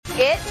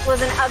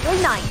was an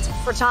ugly night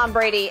for Tom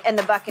Brady and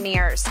the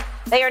Buccaneers.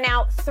 They are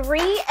now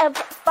 3 of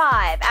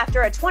 5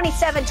 after a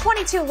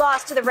 27-22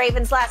 loss to the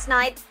Ravens last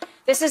night.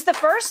 This is the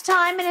first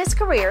time in his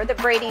career that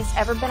Brady's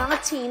ever been on a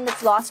team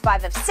that's lost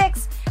 5 of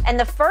 6, and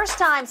the first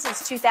time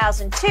since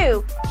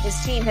 2002 his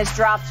team has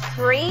dropped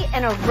 3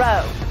 in a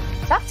row.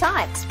 Tough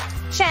times.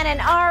 Shannon,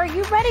 are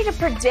you ready to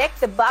predict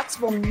the Bucs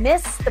will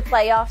miss the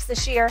playoffs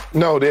this year?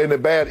 No, they're in the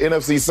bad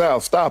NFC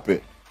South. Stop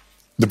it.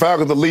 The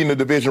Falcons are leading the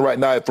division right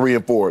now at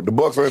 3-4. The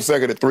Bucs are in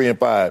second at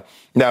 3-5.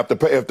 Now,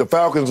 if the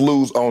Falcons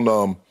lose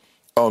on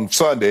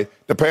Sunday,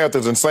 the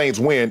Panthers and Saints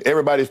win,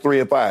 everybody's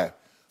 3-5.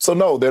 So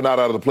no, they're not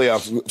out of the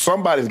playoffs.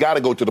 Somebody's got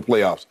to go to the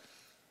playoffs.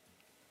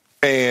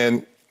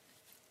 And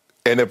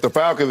if the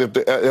Falcons,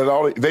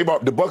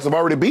 the Bucs have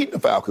already beaten the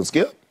Falcons,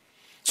 Skip.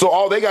 So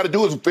all they got to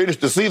do is finish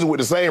the season with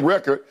the same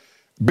record,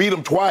 beat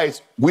them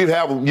twice. We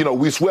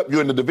swept you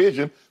in the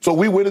division, so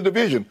we win the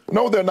division.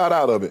 No, they're not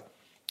out of it.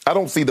 I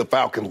don't see the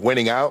Falcons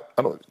winning out.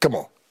 Come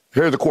on.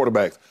 Here's the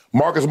quarterbacks.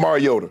 Marcus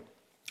Mariota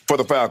for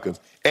the Falcons.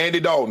 Andy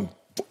Dalton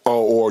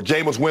or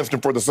Jameis Winston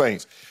for the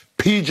Saints.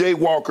 P.J.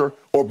 Walker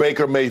or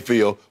Baker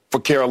Mayfield for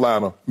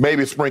Carolina.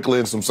 Maybe sprinkle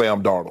in some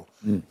Sam Darnold.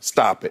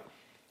 Stop it.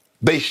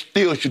 They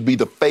still should be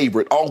the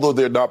favorite. Although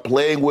they're not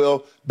playing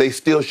well, they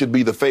still should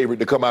be the favorite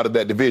to come out of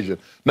that division.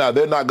 Now,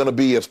 they're not going to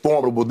be as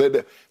formidable.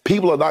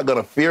 People are not going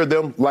to fear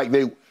them like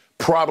they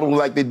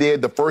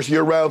did the first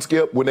year round,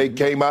 Skip, when they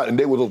came out and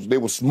they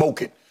were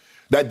smoking.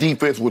 That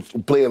defense was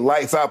playing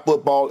lights-out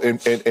football,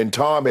 and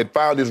Tom had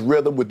found his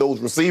rhythm with those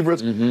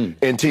receivers,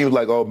 and teams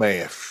like, oh,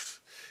 man,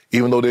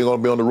 even though they're going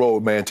to be on the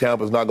road, man,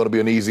 Tampa's not going to be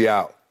an easy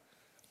out.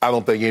 I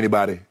don't think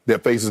anybody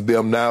that faces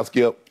them now,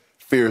 Skip,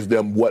 fears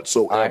them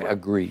whatsoever. I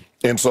agree.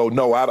 And so,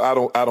 no, I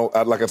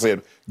don't. Like I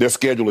said, their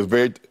schedule is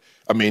very.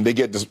 I mean, they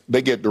get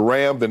the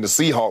Rams and the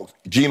Seahawks.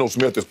 Geno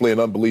Smith is playing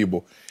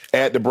unbelievable.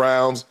 At the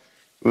Browns,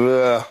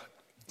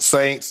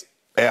 Saints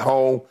at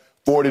home,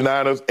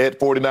 49ers at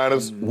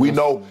 49ers. We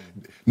know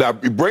now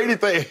Brady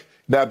thing.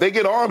 Now if they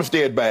get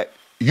Armstead back,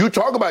 you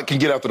talk about can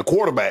get after the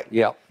quarterback.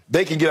 Yeah,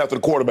 they can get after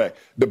the quarterback.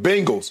 The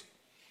Bengals,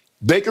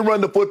 they can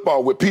run the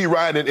football with P.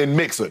 Ryan and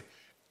Mixon,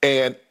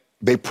 and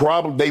they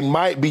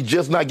might be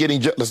just not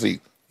getting. Let's see.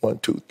 1,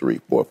 2,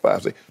 3, 4,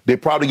 5, 6. They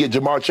probably get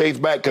Jamar Chase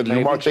back because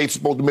Jamar Chase is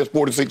supposed to miss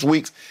 4 to 6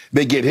 weeks.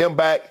 They get him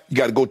back. You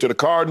got to go to the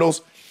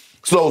Cardinals.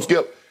 So,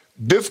 Skip,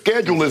 this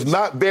schedule is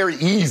not very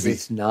easy.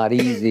 It's not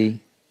easy.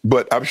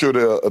 But I'm sure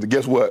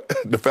guess what?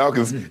 The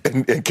Falcons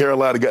and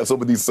Carolina got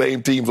some of these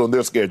same teams on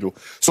their schedule.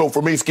 So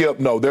for me, Skip,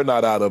 no, they're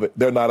not out of it.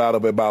 They're not out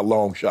of it by a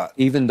long shot.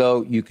 Even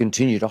though you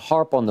continue to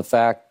harp on the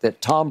fact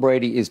that Tom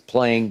Brady is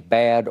playing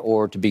bad,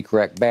 or to be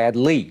correct,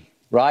 badly,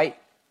 right?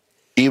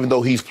 Even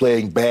though he's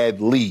playing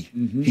badly,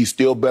 he's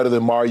still better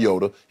than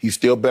Mariota. He's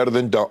still better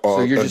than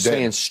So you're just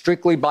saying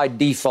strictly by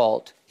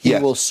default, he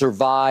will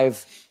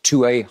survive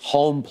to a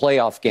home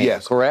playoff game,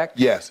 correct?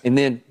 Yes. And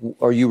then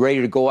are you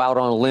ready to go out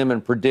on a limb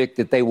and predict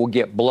that they will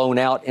get blown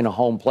out in a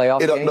home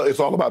playoff game? No, it's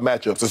all about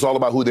matchups. It's all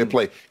about who they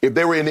play. If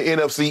they were in the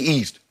NFC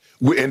East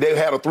and they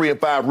had a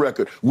 3-5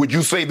 record, would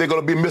you say they're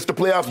going to be Mr.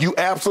 Playoffs? You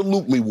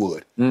absolutely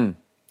would.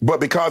 But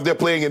because they're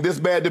playing in this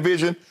bad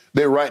division,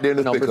 they're right there in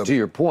the thick of it. But to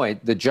your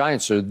point, the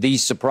Giants are the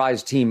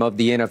surprise team of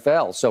the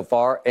NFL so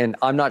far, and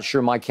I'm not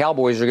sure my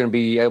Cowboys are going to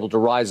be able to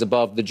rise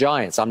above the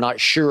Giants. I'm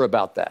not sure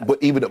about that.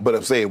 But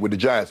I'm saying with the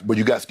Giants, but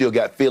you still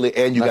got Philly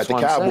and you got the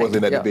Cowboys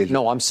in that division.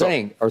 No, I'm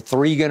saying, are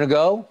 3 going to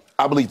go?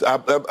 I believe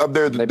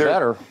they're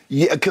better.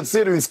 Yeah,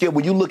 considering, Skip,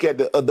 when you look at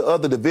the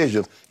other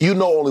divisions, you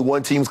know only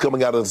one team's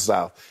coming out of the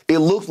South. It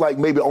looks like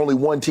maybe only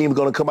one team is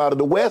going to come out of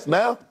the West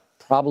now.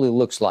 Probably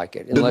looks like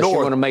it, unless you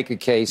want to make a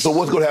case. So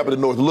what's going to happen in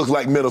the North? It looks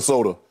like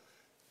Minnesota.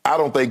 I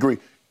don't think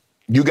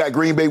you got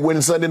Green Bay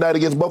winning Sunday night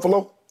against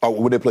Buffalo? Or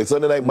would they play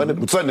Sunday night,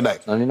 Monday? Sunday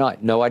night. Sunday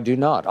night. No, I do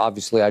not.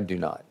 Obviously, I do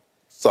not.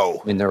 So.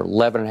 I mean, they're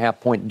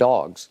 11.5-point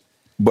dogs.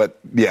 But,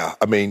 yeah,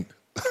 I mean,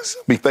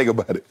 think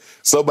about it.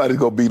 Somebody's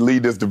going to be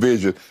leading this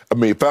division. I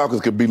mean,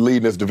 Falcons could be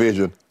leading this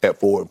division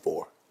at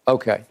 4-4.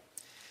 Okay.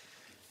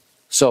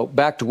 So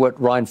back to what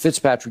Ryan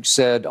Fitzpatrick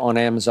said on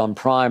Amazon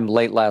Prime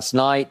late last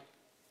night.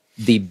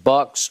 The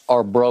Bucs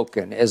are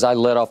broken. As I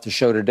led off the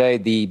show today,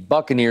 the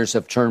Buccaneers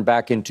have turned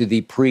back into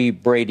the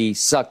pre-Brady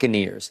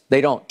Succaneers.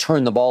 They don't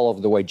turn the ball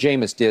over the way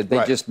Jameis did.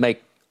 They just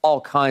make all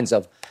kinds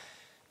of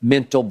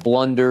mental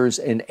blunders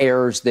and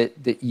errors that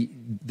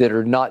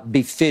are not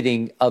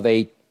befitting of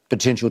a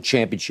potential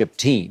championship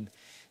team.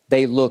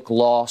 They look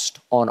lost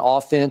on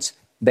offense.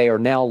 They are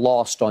now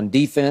lost on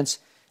defense.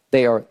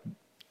 They are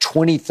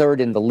 23rd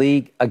in the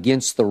league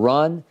against the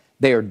run.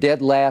 They are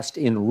dead last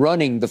in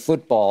running the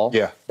football.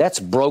 Yeah. That's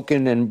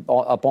broken and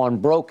upon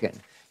broken.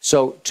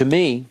 So, to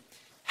me,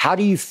 how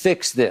do you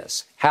fix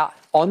this? How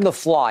on the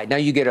fly? Now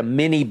you get a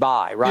mini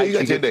bye, right?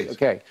 Yeah, you got 10 days.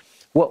 Okay.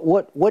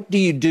 What do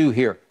you do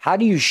here? How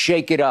do you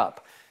shake it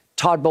up?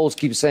 Todd Bowles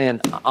keeps saying,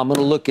 I'm going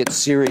to look at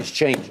serious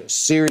changes.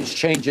 Serious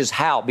changes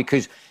how?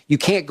 Because you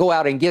can't go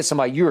out and get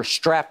somebody. You're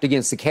strapped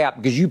against the cap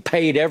because you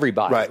paid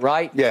everybody,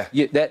 right? Yeah.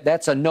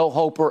 That's a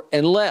no-hoper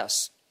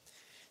unless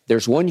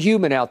there's one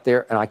human out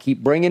there, and I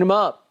keep bringing him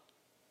up.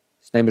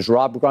 His name is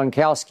Rob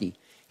Gronkowski.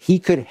 he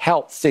could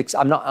help fix.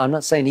 I'm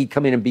not saying he'd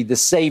come in and be the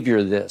savior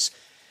of this,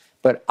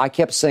 but I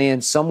kept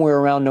saying somewhere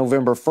around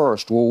November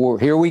 1st,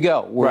 here we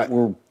go.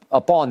 We're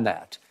up on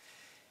that.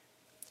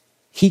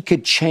 He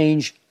could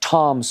change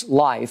Tom's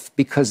life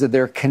because of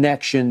their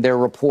connection, their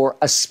rapport,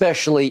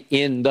 especially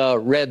in the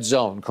red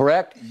zone,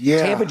 correct?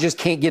 Yeah. Tampa just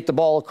can't get the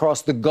ball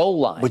across the goal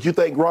line. But you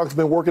think Gronk's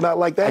been working out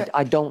like that?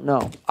 I don't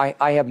know.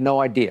 I have no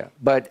idea.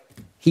 But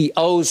he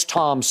owes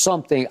Tom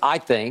something, I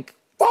think.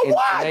 For And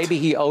what? maybe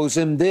he owes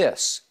him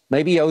this.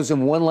 Maybe he owes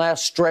him one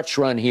last stretch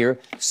run here,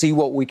 see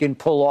what we can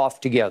pull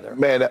off together.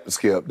 Man,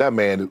 Skip, that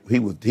man, he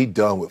was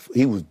done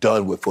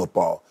with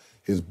football.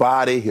 His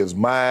body, his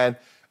mind.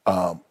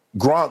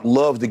 Gronk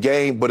loves the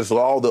game, but it's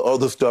all the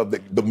other stuff,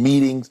 the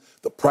meetings,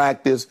 the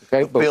practice,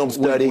 the film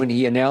study. When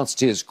he announced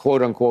his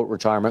quote-unquote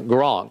retirement,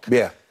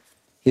 Gronk,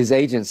 his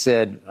agent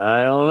said,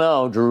 I don't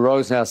know. Drew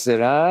Rosenhaus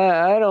said,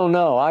 I don't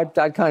know. I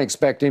kind of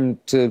expect him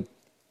to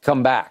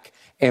come back.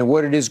 And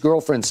what did his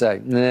girlfriend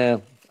say? Nah,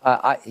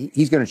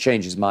 he's going to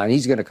change his mind.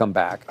 He's going to come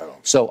back.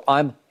 So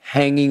I'm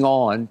hanging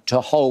on to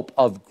hope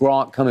of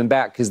Gronk coming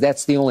back because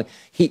that's the only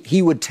 –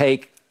 he would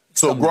take –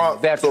 So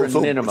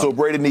Gronk, minimum. So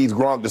Brady needs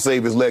Gronk to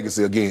save his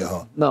legacy again,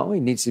 huh? No, he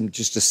needs him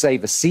just to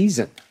save a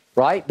season,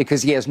 right?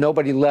 Because he has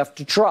nobody left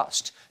to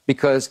trust.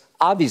 Because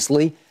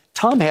obviously,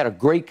 Tom had a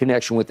great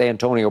connection with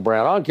Antonio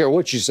Brown. I don't care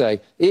what you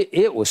say.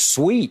 It was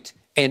sweet.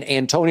 And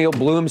Antonio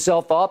blew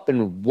himself up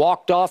and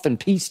walked off and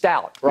peaced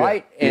out,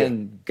 right?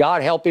 And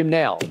God help him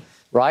now,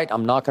 right?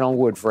 I'm knocking on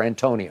wood for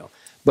Antonio.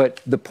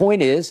 But the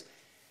point is,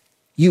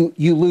 you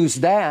lose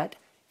that,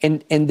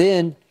 and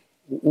then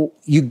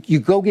you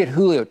go get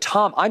Julio.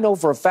 Tom, I know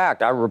for a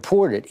fact, I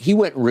reported, he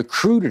went and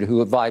recruited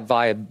Julio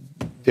via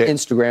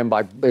Instagram,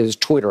 by his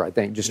Twitter, I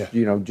think, just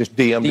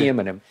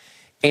DMing him,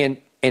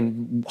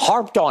 and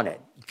harped on it.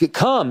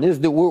 Come,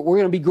 we're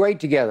going to be great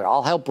together.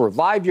 I'll help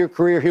revive your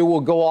career. Here we'll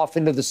go off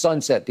into the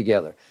sunset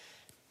together.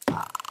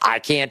 I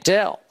can't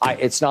tell.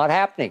 It's not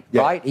happening,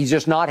 right? He's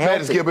just not healthy.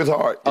 Man, Skip, it's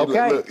hard.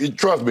 Okay. Look,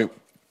 trust me.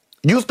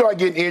 You start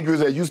getting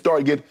injuries as you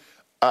start getting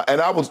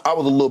and I was a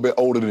little bit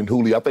older than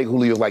Julio. I think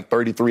Julio was like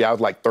 33. I was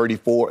like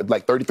 34,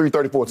 like 33,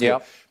 34. Skip.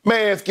 Yep.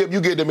 Man, Skip,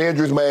 you get them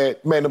injuries, man,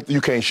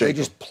 you can't shake them.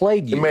 They just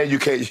plague you. Man, you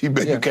can't, Skip.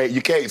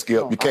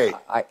 No, You can't.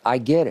 I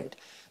get it.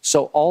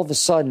 So all of a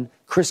sudden,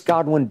 Chris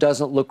Godwin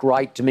doesn't look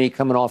right to me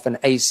coming off an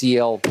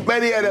ACL.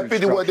 Man, he had that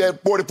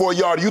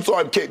 44-yard. You saw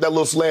him kick that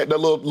little slant, that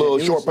little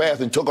short pass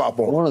and took off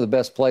on him. One of the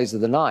best plays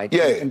of the night.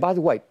 Yeah. And by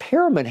the way,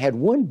 Perriman had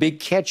one big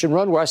catch and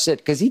run where I said,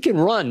 because he can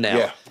run now.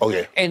 Yeah. Oh,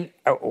 yeah. And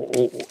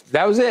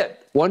that was it.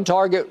 One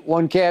target,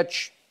 one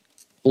catch,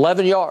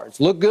 11 yards.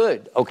 Look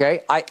good,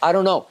 okay? I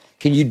don't know.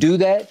 Can you do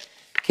that?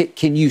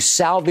 Can you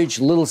salvage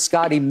little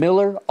Scotty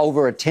Miller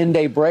over a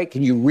 10-day break?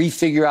 Can you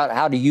refigure out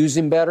how to use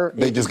him better?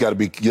 They just got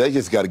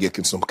to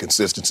get some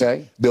consistency.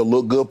 Okay. They'll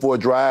look good for a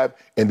drive,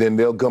 and then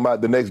they'll come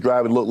out the next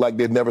drive and look like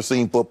they've never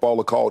seen football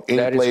or called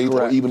any plays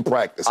or even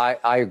practice.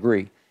 I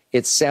agree.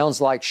 It sounds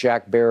like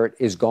Shaq Barrett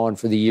is gone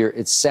for the year.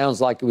 It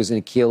sounds like it was an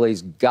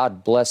Achilles.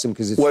 God bless him,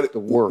 because it's the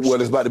worst. Well,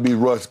 it's about to be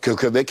rushed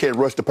because they can't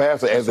rush the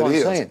passer as it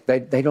is. That's what I'm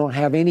saying. They don't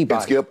have anybody.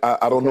 And Skip,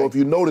 I don't know if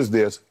you noticed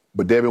this,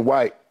 but Devin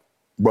White,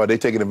 bro, they're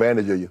taking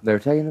advantage of you. They're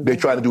taking advantage. They're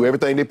trying to do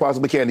everything they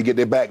possibly can to get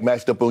their back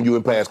matched up on you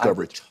in pass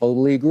coverage. I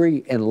totally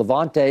agree. And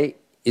Levante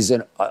is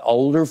an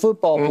older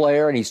football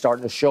player, and he's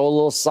starting to show a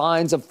little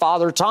signs of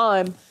father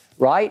time,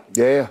 right?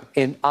 Yeah.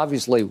 And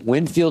obviously,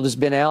 Winfield has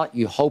been out.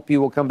 You hope he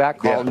will come back.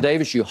 Carlton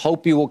Davis, you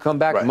hope he will come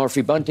back. Right.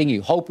 Murphy Bunting,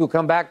 you hope he'll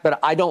come back. But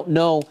I don't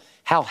know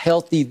how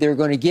healthy they're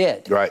going to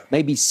get. Right.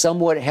 Maybe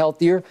somewhat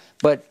healthier,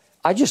 but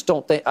I just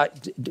don't think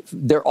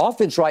their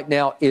offense right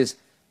now is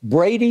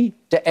Brady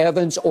to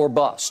Evans or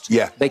bust.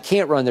 Yeah. They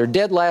can't run. They're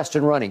dead last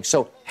in running.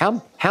 So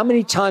how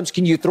many times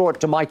can you throw it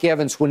to Mike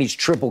Evans when he's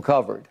triple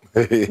covered?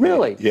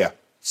 Really? Yeah.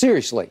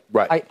 Seriously.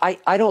 Right.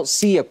 I don't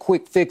see a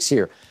quick fix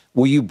here.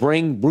 Will you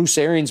bring Bruce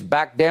Arians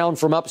back down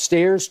from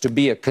upstairs to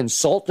be a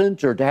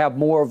consultant or to have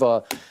more of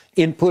a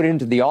input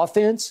into the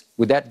offense?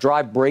 Would that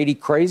drive Brady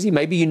crazy?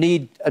 Maybe you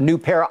need a new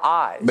pair of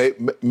eyes.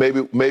 Maybe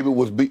it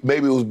was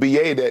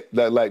BA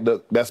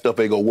that stuff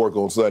ain't gonna work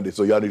on Sunday,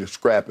 so y'all need to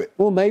scrap it.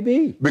 Well,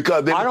 maybe.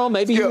 Because I don't know.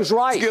 Maybe he was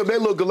right. Skip, they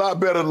look a lot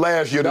better than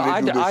last year.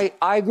 I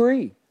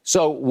agree.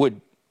 So would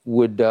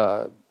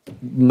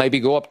maybe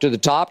go up to the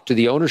top, to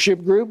the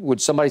ownership group? Would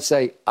somebody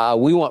say,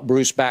 we want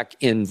Bruce back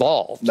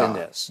involved in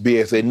this?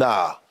 BA said,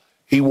 nah.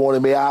 He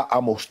wanted me out.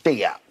 I'm going to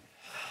stay out.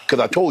 Because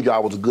I told you I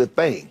was a good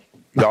thing.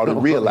 Y'all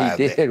didn't realize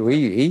he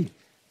did.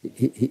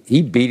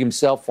 He beat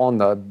himself on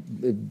the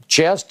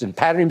chest and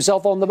patted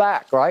himself on the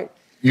back, right?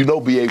 You know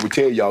BA would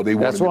tell y'all they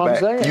wanted me back.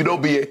 That's what I'm saying. You know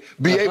BA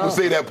would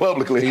say that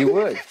publicly. He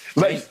would.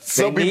 Like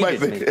some people might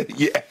say,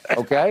 yeah.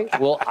 Okay?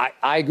 Well,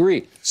 I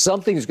agree.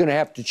 Something's going to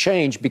have to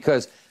change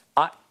because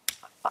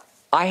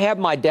I have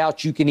my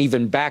doubts you can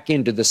even back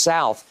into the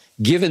South,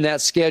 given that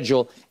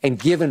schedule and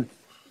given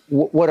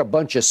what a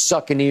bunch of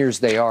succaneers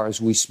they are as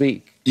we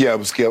speak. Yeah,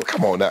 but Skip,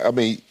 come on now. I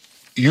mean,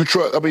 You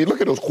trust? I mean, look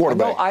at those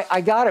quarterbacks. No,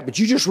 I got it, but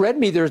you just read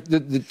me the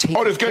team.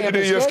 Oh, the schedule.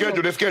 Their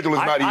schedule is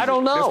not easy. I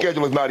don't know. Their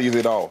schedule is not easy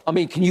at all. I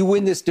mean, can you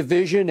win this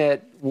division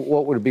at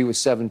what would it be with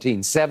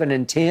 17?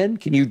 7-10?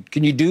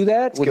 Can you do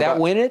that? Would that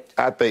win it?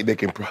 I think they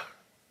can.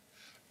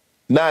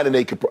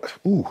 9-8 could.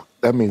 Ooh,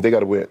 that means they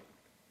got to win.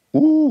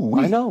 Ooh,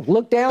 I know.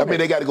 Look down. I mean,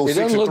 they got to go 6-3. It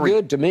doesn't look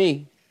good to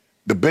me.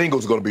 The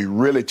Bengals are going to be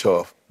really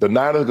tough. The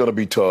Niners are going to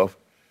be tough.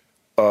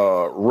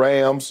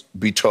 Rams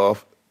be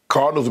tough.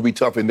 Cardinals will be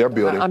tough in their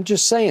building. I'm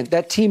just saying,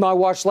 that team I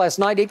watched last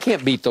night, it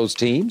can't beat those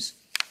teams,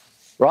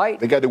 right?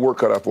 They got their work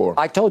cut out for them.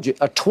 I told you,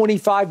 a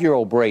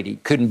 25-year-old Brady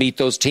couldn't beat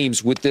those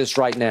teams with this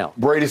right now.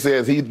 Brady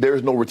says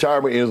there's no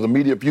retirement in his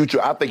immediate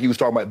future. I think he was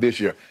talking about this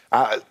year.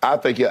 I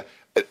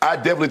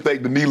definitely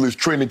think the needle is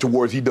trending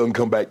towards he doesn't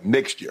come back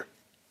next year.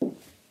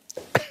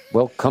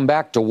 Well, come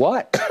back to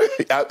what?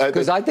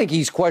 Because I think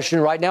he's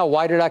questioning right now,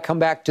 why did I come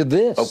back to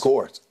this? Of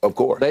course.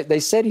 They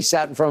said he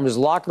sat in front of his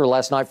locker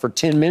last night for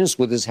 10 minutes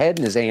with his head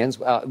in his hands,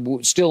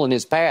 still in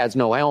his pads,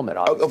 no helmet,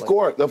 obviously. Of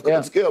course.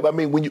 Yeah. I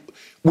mean,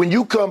 when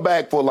you come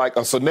back for like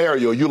a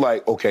scenario, you're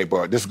like, okay,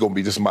 bro, this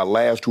is my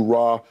last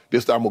hurrah.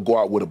 This time I'm going to go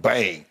out with a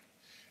bang.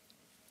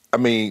 I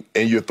mean,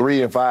 and you're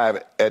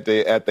 3-5 at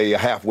the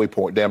halfway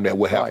point, damn near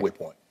halfway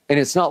point. And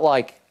it's not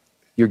like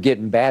you're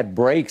getting bad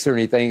breaks or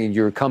anything and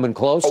you're coming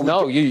close.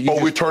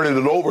 We're turning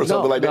it over or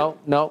something like that.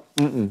 No.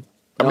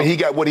 I mean, he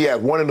got what he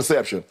had, one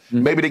interception.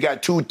 Mm-hmm. Maybe they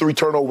got 2-3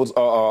 turnovers,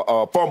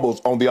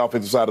 fumbles on the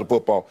offensive side of the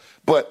football.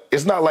 But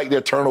it's not like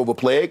they're turnover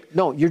plagued.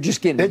 No, you're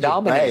just getting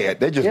dominated.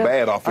 They're just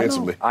bad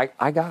offensively.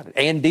 I got it.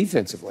 And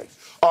defensively.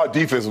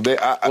 Defensively.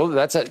 Well,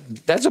 that's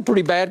a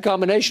pretty bad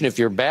combination if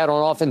you're bad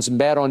on offense and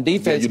bad on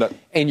defense,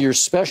 and your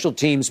special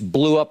teams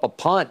blew up a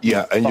punt.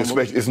 Yeah, and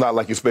it's not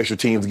like your special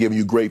teams giving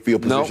you great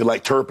field position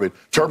like Turpin.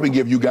 Turpin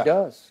give you guys. He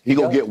does. He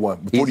gonna get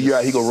one. Before the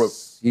year, he gonna rip.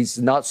 He's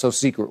not so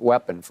secret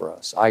weapon for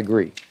us. I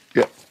agree.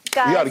 Yeah.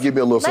 Guys, you got to give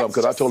me a little something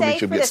because I told him he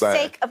should get signed.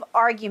 For the sake of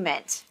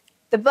argument,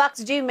 the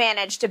Bucs do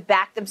manage to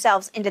back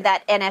themselves into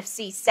that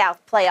NFC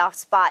South playoff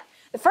spot.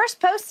 The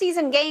first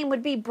postseason game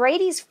would be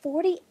Brady's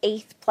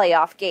 48th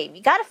playoff game.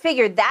 You got to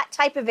figure that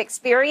type of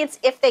experience,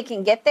 if they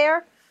can get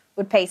there,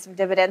 would pay some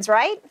dividends,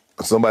 right?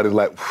 Somebody's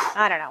like,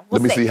 I don't know.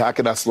 Let me see. How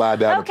can I slide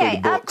down and play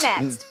the Bucs? Okay,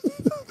 up next.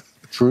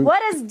 True. What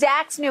does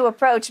Dak's new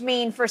approach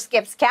mean for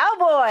Skip's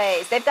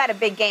Cowboys? They've got a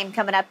big game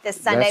coming up this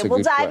Sunday.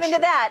 We'll dive into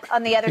that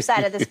on the other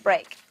side of this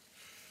break.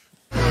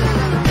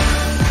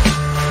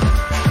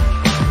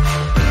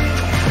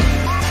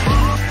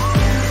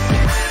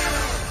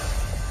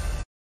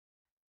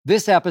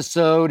 This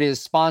episode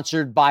is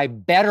sponsored by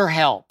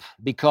BetterHelp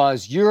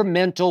because your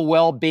mental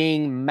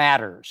well-being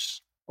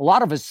matters. A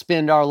lot of us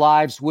spend our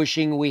lives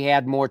wishing we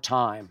had more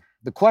time.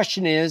 The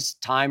question is,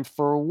 time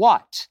for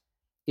what?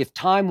 If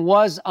time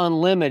was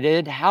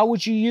unlimited, how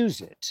would you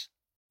use it?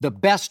 The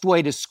best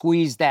way to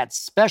squeeze that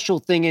special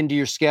thing into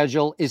your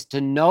schedule is to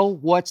know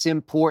what's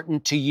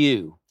important to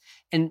you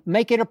and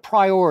make it a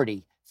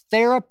priority.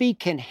 Therapy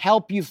can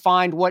help you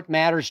find what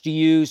matters to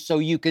you so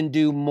you can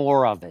do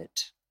more of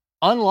it.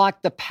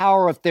 Unlock the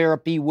power of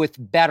therapy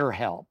with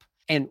BetterHelp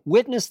and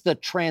witness the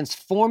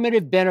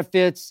transformative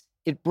benefits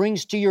it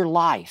brings to your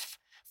life,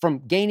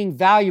 from gaining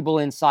valuable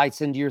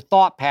insights into your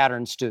thought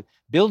patterns to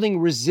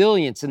building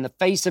resilience in the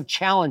face of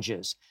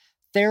challenges.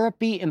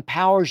 Therapy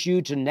empowers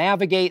you to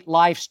navigate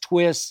life's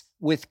twists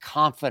with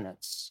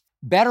confidence.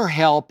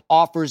 BetterHelp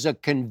offers a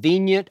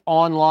convenient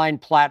online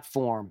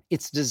platform.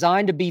 It's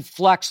designed to be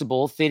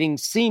flexible, fitting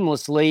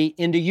seamlessly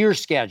into your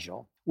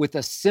schedule. With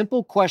a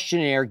simple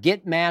questionnaire,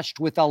 get matched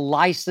with a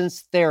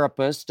licensed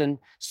therapist and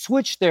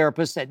switch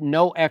therapists at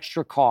no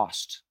extra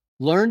cost.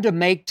 Learn to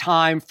make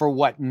time for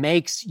what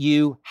makes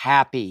you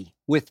happy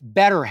with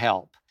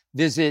BetterHelp.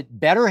 Visit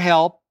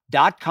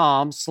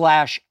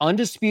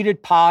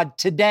BetterHelp.com/UndisputedPod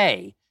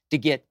today to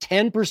get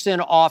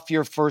 10% off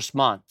your first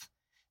month.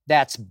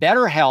 That's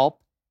BetterHelp,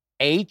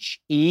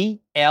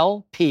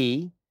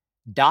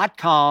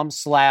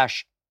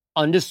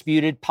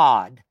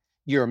 HELP.com/UndisputedPod.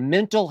 Your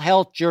mental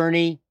health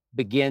journey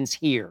begins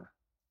here.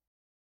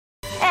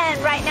 And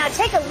right now,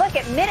 take a look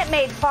at Minute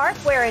Maid Park,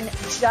 where in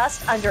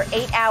just under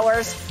 8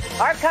 hours,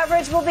 our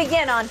coverage will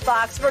begin on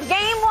Fox for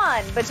Game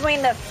 1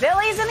 between the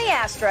Phillies and the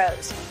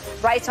Astros.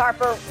 Bryce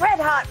Harper,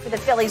 red hot for the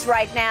Phillies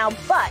right now,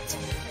 but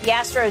the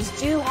Astros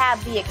do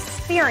have the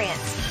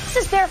experience.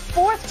 This is their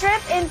 4th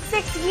trip in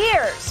 6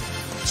 years.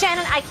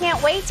 Shannon, I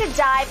can't wait to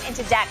dive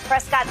into Dak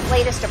Prescott's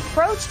latest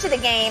approach to the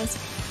games.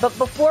 But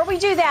before we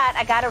do that,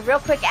 I got to real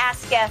quick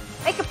ask you,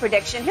 make a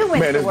prediction. Who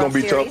wins the World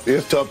Series? Man, it's going to be tough.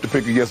 It's tough to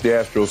pick against the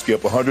Astros,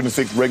 Skip.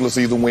 106 regular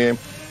season win,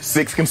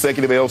 6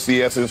 consecutive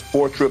LCSs,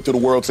 4th trip to the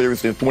World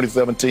Series since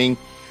 2017.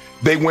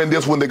 They win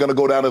this one, they're going to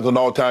go down as an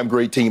all-time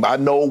great team. I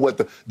know what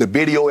the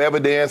video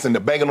evidence and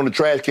the banging on the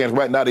trash cans,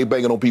 right now they're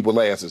banging on people's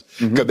asses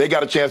because they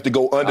got a chance to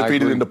go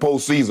undefeated in the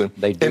postseason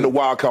in the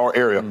wild card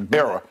era.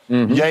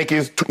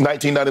 Yankees,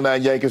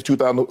 1999 Yankees,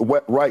 2000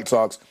 White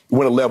Sox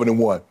win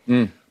 11-1.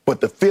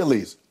 But the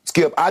Phillies,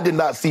 Skip, I did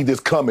not see this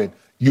coming.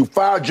 You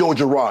fired Joe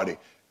Girardi,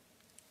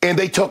 and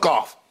they took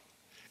off.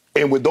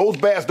 And with those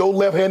bats, those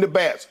left-handed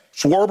bats,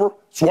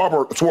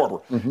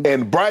 Schwarber,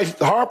 and Bryce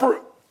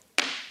Harper,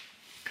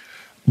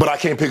 but I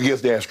can't pick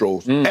against the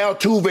Astros.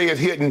 Altuve is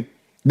hitting.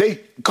 They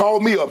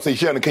called me up, say,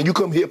 Shannon, can you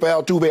come hit for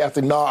Altuve? I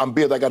said, no, I'm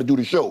busy. I got to do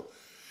the show.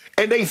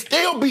 And they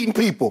still beating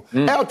people.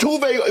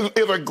 Altuve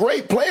is a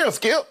great player,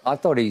 Skip. I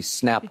thought he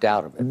snapped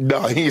out of it.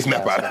 No, he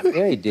snapped out of it.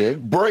 Yeah, he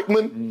did.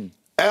 Brakeman,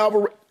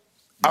 Alvarez.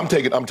 I'm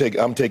taking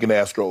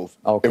Astros.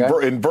 Okay.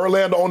 And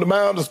Verlander on the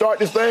mound to start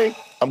this thing,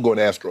 I'm going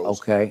Astros.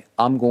 Okay.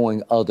 I'm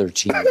going other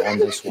team on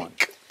this one.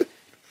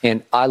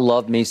 And I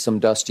love me some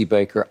Dusty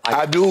Baker.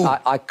 I do.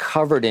 I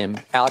covered him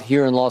out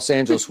here in Los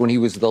Angeles when he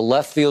was the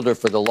left fielder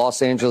for the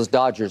Los Angeles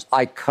Dodgers.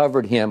 I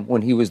covered him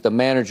when he was the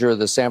manager of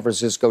the San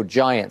Francisco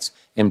Giants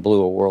and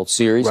blew a World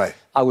Series. Right.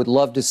 I would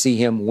love to see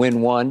him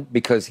win one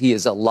because he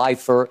is a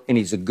lifer and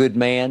he's a good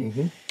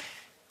man.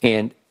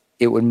 And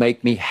it would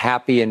make me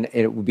happy, and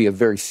it would be a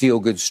very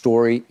feel-good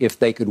story if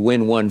they could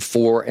win one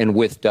for and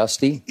with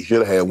Dusty. He should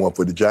have had one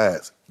for the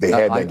Giants. They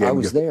had that game. I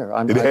was there.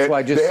 That's why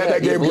I just said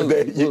that game blew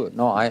it.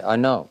 No, I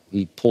know.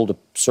 He pulled a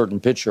certain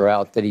pitcher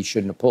out that he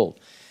shouldn't have pulled.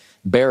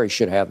 Barry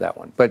should have that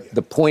one. But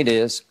the point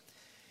is,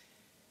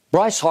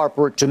 Bryce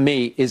Harper, to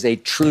me, is a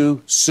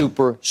true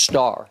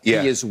superstar.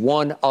 Yeah. He is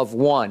one of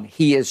one.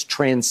 He is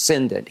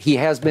transcendent. He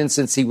has been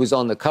since he was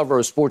on the cover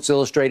of Sports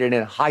Illustrated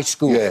in high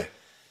school. Yeah.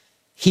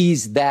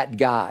 He's that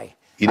guy.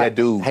 He that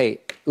dude. Hey,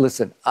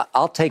 listen,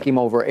 I'll take him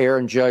over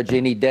Aaron Judge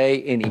any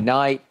day, any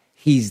night.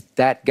 He's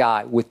that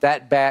guy. With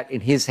that bat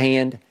in his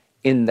hand,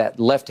 in that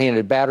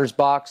left-handed batter's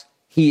box,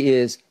 he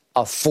is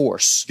a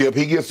force. Skip,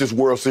 he gets this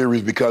World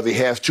Series because he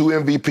has two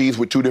MVPs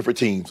with two different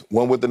teams,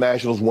 one with the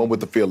Nationals, one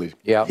with the Phillies.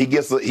 Yeah. He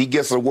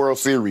gets a World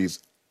Series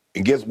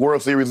and gets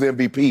World Series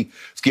MVP.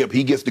 Skip,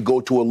 he gets to go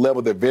to a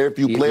level that very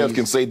few players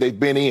can say they've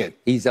been in.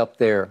 He's up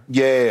there.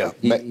 Yeah.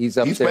 He's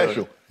up there.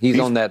 Special. He's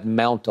on that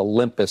Mount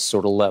Olympus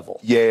sort of level.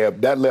 Yeah,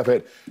 that left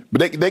hand.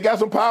 But they got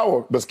some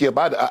power. But, Skip,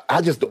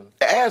 I just – the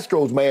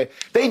Astros, man,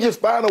 they just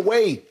find a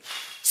way.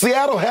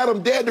 Seattle had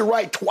them dead to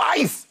right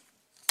twice.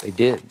 They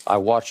did. I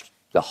watched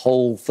the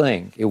whole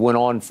thing. It went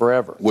on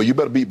forever. Well, you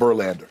better beat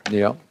Verlander.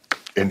 Yeah.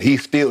 And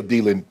he's still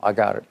dealing. I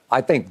got it.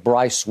 I think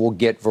Bryce will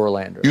get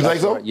Verlander. You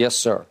think so? Right. Yes,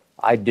 sir.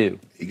 I do.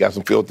 He got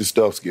some filthy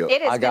stuff, Skip.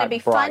 It is going to be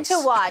Bryce.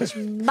 fun to watch.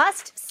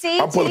 Must-see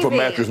I'm pulling TV. for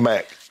Mattress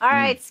Mac. All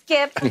right,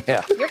 Skip.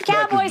 Yeah. Your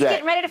Cowboys Jack.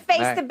 getting ready to face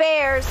Mac. the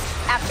Bears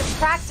after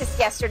practice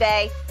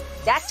yesterday.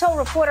 Dak told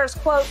reporters,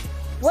 quote,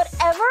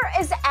 "Whatever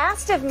is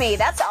asked of me,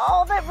 that's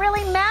all that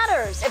really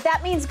matters. If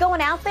that means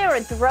going out there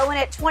and throwing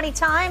it 20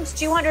 times,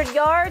 200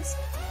 yards,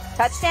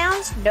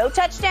 touchdowns, no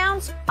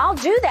touchdowns, I'll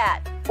do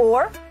that.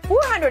 Or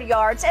 400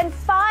 yards and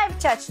 5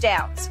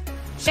 touchdowns."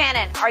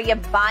 Shannon, are you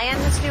buying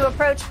this new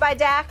approach by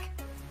Dak?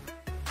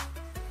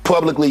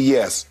 Publicly,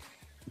 yes.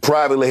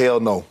 Privately, hell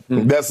no.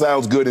 That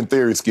sounds good in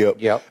theory, Skip.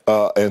 Yep.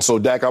 And so,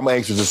 Dak, I'm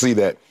anxious to see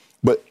that.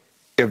 But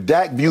if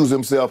Dak views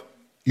himself,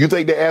 you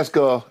think they ask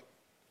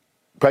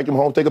Patrick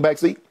Mahomes to take a back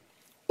seat?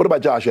 What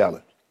about Josh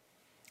Allen?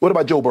 What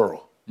about Joe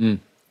Burrow?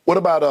 What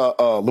about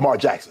Lamar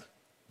Jackson?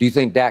 Do you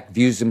think Dak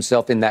views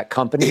himself in that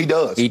company? He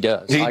does. He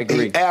does. I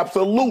agree. He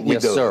absolutely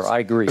Yes, does. sir. I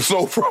agree.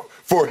 So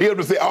for him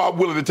to say, I'm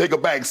willing to take a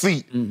back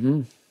seat,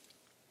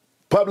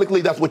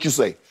 publicly, that's what you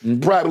say.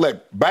 Privately,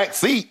 back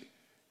seat?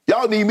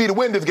 Y'all need me to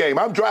win this game.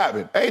 I'm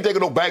driving. I ain't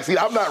taking no back seat.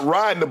 I'm not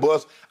riding the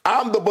bus.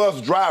 I'm the bus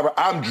driver.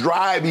 I'm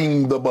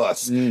driving the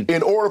bus.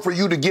 In order for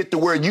you to get to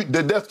where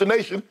the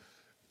destination,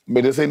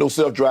 man, this ain't no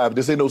self-driving.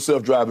 This ain't no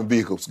self-driving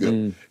vehicle,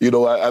 Skip. You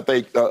know, I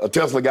think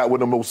Tesla got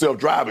one of them no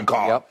self-driving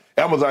cars. Yep.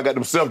 Amazon got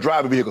them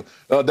self-driving vehicles.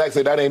 Dak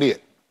said, that ain't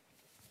it.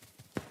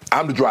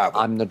 I'm the driver.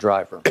 I'm the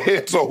driver.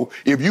 So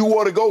if you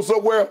want to go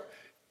somewhere,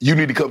 you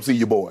need to come see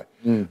your boy.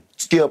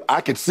 Skip, I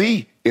could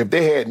see if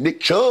they had Nick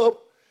Chubb,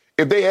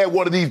 if they had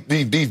one of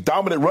these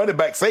dominant running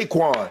backs,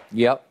 Saquon.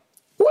 Yep.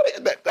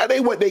 That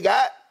ain't what they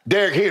got.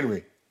 Derrick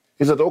Henry.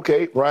 He says,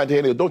 okay, Ryan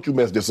Tannehill, don't you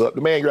mess this up.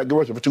 The man got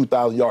rushing for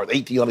 2,000 yards,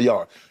 1,800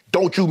 yards.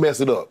 Don't you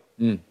mess it up.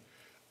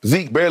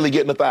 Zeke barely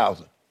getting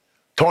 1,000.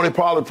 Tony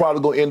Pollard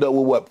probably going to end up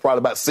with what? Probably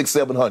about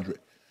 600-700.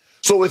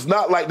 So it's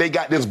not like they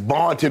got this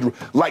vaunted,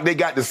 like they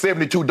got the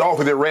 72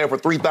 Dolphins that ran for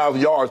 3,000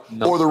 yards,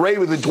 or the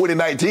Ravens in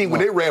 2019 when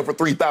they ran for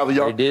 3,000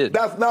 yards. They did.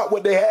 That's not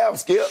what they have,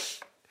 Skip.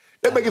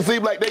 They make it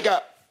seem like they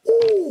got,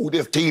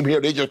 this team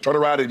here, they just turn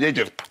around and they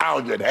just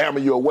pound you and hammer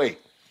you away.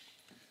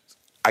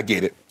 I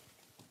get it.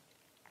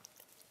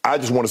 I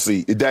just want to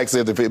see. Dak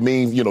says if it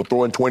means,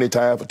 throwing 20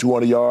 times for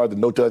 200 yards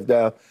and no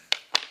touchdown,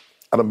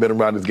 I done been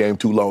around this game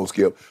too long,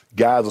 Skip.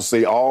 Guys will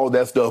say all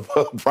that stuff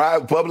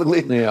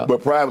publicly,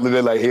 but privately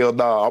they're like, hell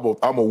nah, I'm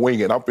gonna wing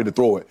it. I'm finna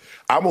throw it.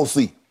 I'm gonna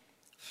see.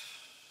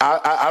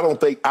 I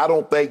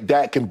don't think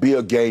Dak can be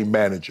a game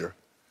manager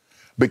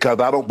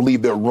because I don't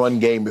believe their run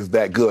game is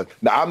that good.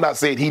 Now, I'm not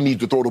saying he needs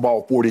to throw the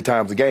ball 40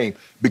 times a game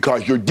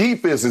because your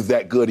defense is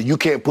that good and you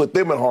can't put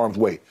them in harm's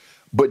way.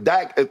 But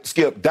Dak is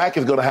going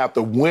to have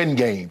to win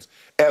games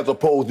as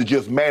opposed to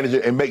just manage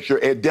it and make sure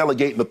and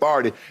delegating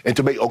authority and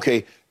to make,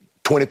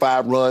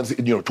 25 runs,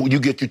 you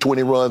get your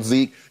 20 runs,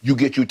 Zeke, you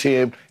get your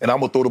 10, and I'm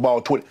going to throw the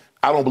ball 20.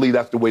 I don't believe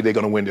that's the way they're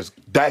going to win this.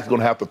 Dak's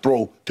going to have to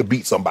throw to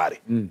beat somebody.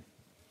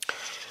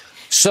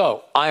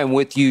 So I am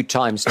with you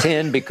times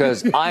 10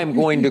 because I'm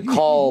going to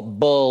call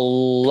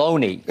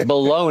baloney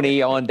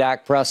on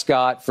Dak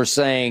Prescott for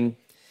saying,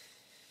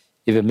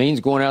 if it means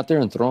going out there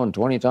and throwing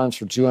 20 times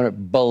for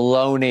 200,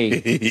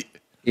 baloney.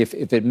 If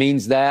it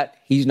means that,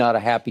 he's not a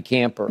happy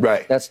camper.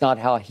 Right. That's not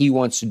how he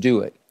wants to do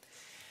it.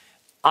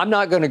 I'm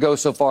not going to go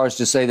so far as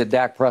to say that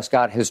Dak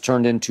Prescott has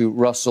turned into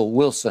Russell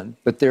Wilson,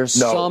 but there's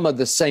some of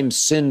the same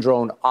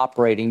syndrome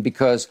operating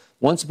because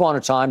once upon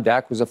a time,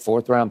 Dak was a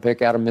fourth-round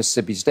pick out of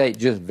Mississippi State,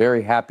 just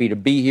very happy to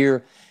be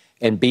here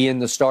and be in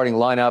the starting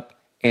lineup,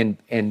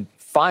 and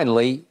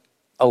finally,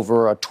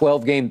 over a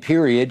 12-game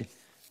period,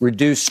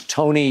 reduced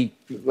Tony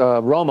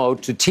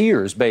Romo to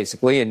tears,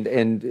 basically, and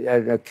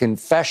a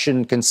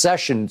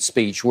concession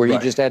speech where he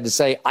just had to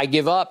say, I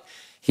give up.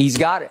 He's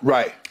got it.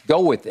 Right.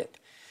 Go with it.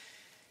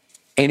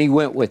 And he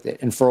went with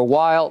it. And for a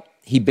while,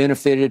 he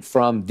benefited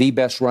from the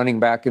best running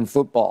back in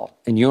football.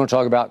 And you want to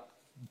talk about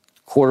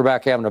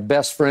quarterback having a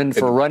best friend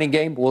for a running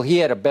game? Well, he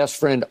had a best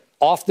friend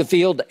off the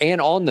field and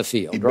on the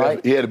field,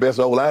 right? He had the best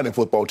O-line in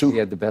football, too. He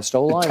had the best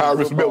O-line.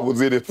 Tyrus Smith was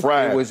in his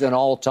prime. It was an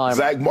all-time.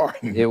 Zach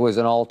Martin. It was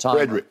an all-time.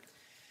 Frederick.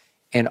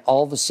 And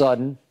all of a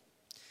sudden,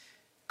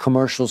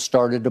 commercials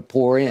started to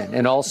pour in.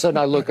 And all of a sudden,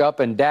 I look up,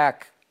 and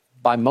Dak,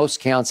 by most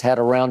counts, had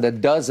around a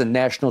dozen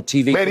national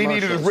TV commercials. Man, he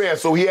needed his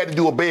rest, so he had to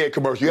do a bed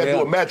commercial. He had to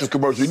do a mattress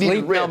commercial. He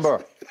needed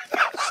rest.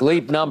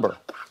 Sleep number.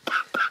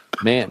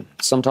 Man,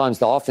 sometimes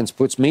the offense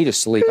puts me to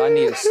sleep. I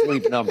need a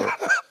sleep number.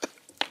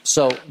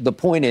 So the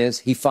point is,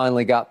 he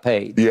finally got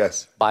paid.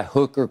 Yes. By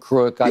hook or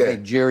crook. I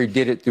think Jerry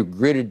did it through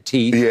gritted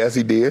teeth. Yes,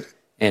 he did.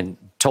 And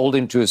told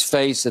him to his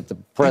face at the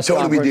press conference. He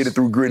told him he did it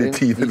through gritted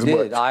teeth as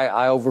much.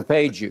 I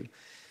overpaid you.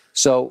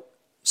 So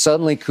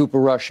suddenly Cooper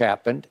Rush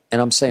happened,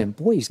 and I'm saying,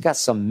 boy, he's got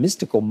some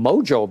mystical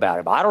mojo about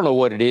him. I don't know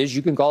what it is.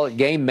 You can call it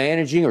game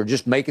managing or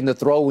just making the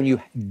throw when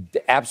you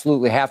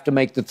absolutely have to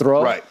make the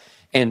throw. Right.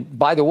 And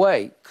by the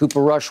way,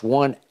 Cooper Rush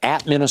won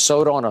at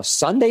Minnesota on a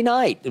Sunday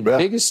night, the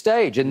biggest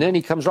stage. And then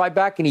he comes right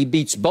back and he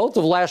beats both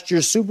of last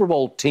year's Super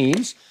Bowl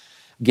teams.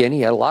 Again,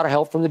 he had a lot of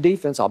help from the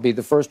defense, I'll be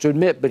the first to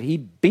admit, but he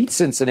beat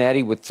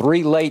Cincinnati with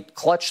 3 late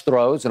clutch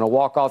throws and a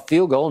walk-off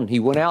field goal, and he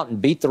went out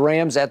and beat the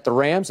Rams at the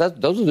Rams.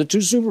 Those are the 2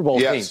 Super Bowl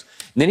teams.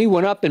 And then he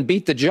went up and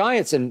beat the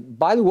Giants, and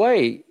by the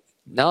way,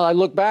 now I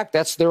look back,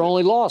 that's their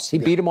only loss. He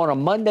beat them on a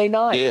Monday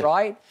night,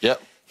 right?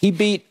 Yep. He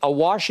beat a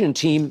Washington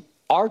team,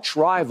 arch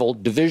rival,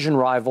 division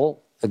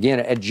rival, again,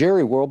 at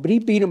Jerry World, but he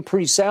beat them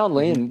pretty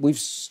soundly, and we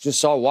just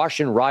saw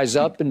Washington rise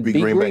up and beat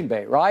Green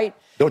Bay, right?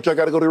 Don't y'all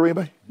got to go to Green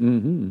Bay?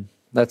 Mm-hmm.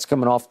 That's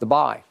coming off the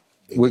bye.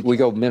 We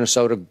go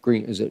Minnesota,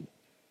 Green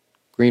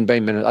Bay,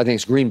 Minnesota? I think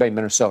it's Green Bay,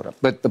 Minnesota.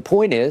 But the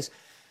point is,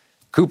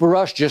 Cooper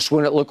Rush, just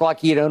when it looked like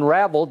he had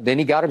unraveled, then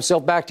he got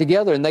himself back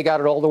together, and they got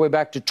it all the way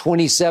back to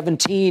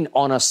 2017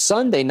 on a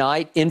Sunday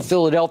night in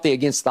Philadelphia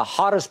against the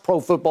hottest pro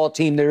football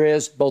team there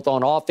is, both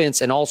on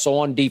offense and also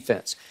on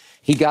defense.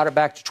 He got it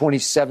back to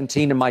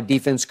 2017, and my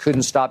defense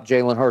couldn't stop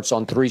Jalen Hurts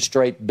on 3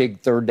 straight big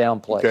third down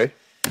plays. Okay.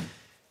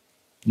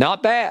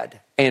 Not bad.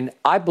 And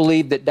I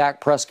believe that Dak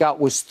Prescott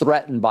was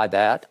threatened by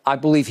that. I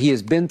believe he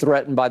has been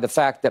threatened by the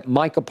fact that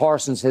Micah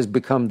Parsons has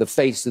become the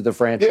face of the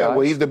franchise. Yeah,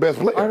 well, he's the best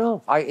player. I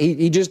know.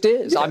 He just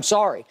is. Yeah. I'm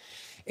sorry.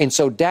 And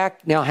so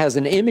Dak now has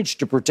an image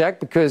to protect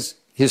because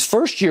his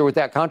first year with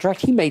that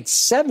contract, he made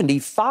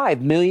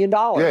 $75 million.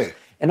 Yeah.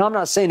 And I'm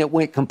not saying it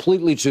went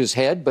completely to his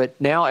head, but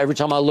now every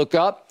time I look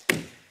up,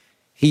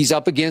 he's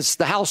up against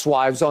the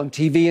housewives on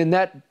TV, and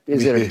that,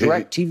 is it a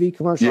Direct TV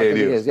commercial? Yeah, it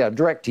is. Yeah,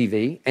 Direct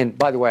TV. And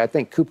by the way, I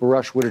think Cooper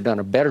Rush would have done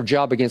a better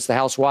job against the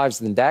housewives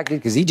than Dak did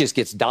because he just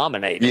gets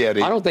dominated. Yeah,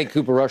 I don't think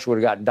Cooper Rush would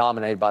have gotten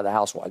dominated by the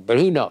housewives, but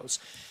who knows?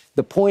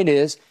 The point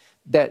is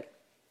that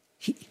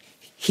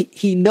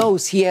he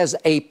knows he has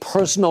a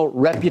personal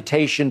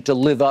reputation to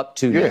live up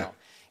to now.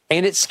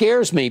 And it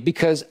scares me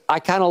because I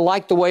kind of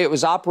like the way it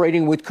was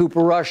operating with Cooper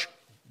Rush,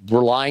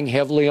 relying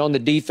heavily on the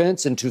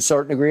defense and to a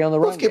certain degree on the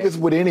run game. Skip, it's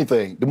with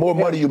anything. The more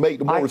money you make,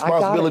 the more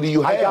responsibility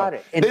you have. I got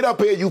it. They're not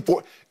paying you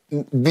for.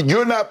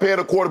 You're not paying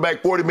a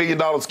quarterback $40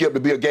 million, Skip, to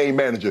be a game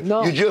manager.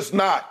 No. You're just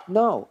not.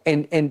 No.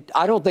 And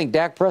I don't think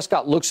Dak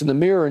Prescott looks in the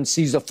mirror and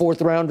sees a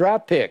 4th-round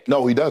draft pick.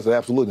 No, he doesn't.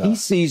 Absolutely not. He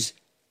sees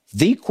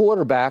the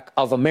quarterback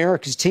of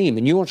America's team.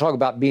 And you want to talk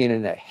about being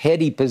in a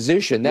heady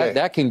position.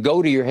 That can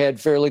go to your head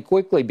fairly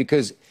quickly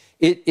because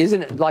it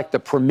isn't like the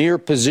premier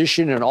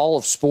position in all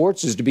of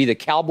sports is to be the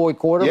cowboy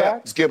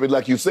quarterback. Yeah, Skip,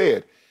 like you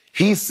said,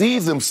 he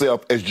sees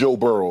himself as Joe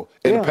Burrow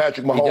and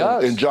Patrick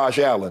Mahomes and Josh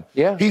Allen.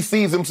 Yeah. He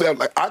sees himself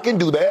like, I can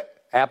do that.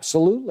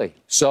 Absolutely.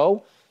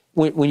 So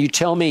when you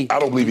tell me I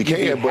don't believe he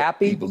can, but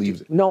he believes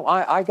it. No,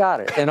 I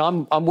got it. And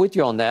I'm with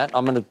you on that.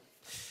 I'm going to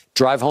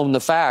drive home the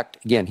fact,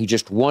 again, he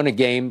just won a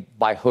game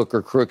by hook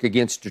or crook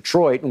against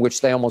Detroit, in which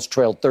they almost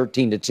trailed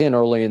 13-10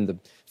 early in the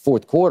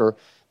 4th quarter.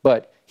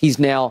 But he's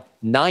now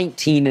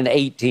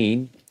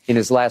 19-18 in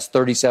his last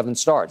 37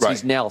 starts. Right.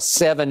 He's now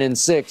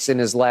 7-6 in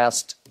his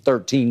last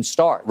 13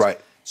 starts. Right.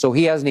 So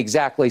he hasn't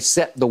exactly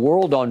set the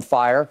world on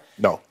fire.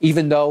 No.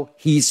 Even though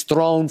he's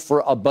thrown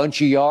for a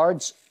bunch of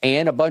yards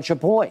and a bunch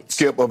of points.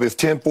 Skip, of his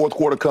 10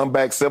 fourth-quarter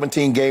comebacks,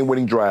 17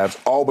 game-winning drives,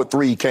 all but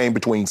 3 came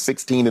between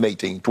 16 and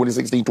 18,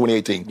 2016,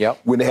 2018. Yep.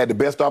 When they had the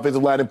best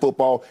offensive line in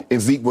football, and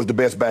Zeke was the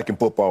best back in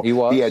football. He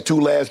was. He had 2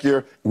 last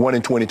year, 1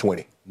 in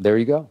 2020. There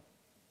you go.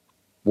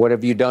 What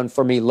have you done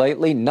for me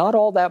lately? Not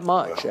all that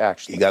much,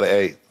 actually. You got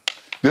to,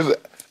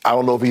 I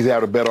don't know if he's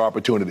had a better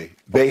opportunity.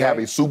 They have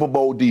a Super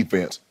Bowl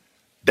defense.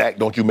 Dak,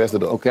 don't you mess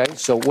it up. Okay,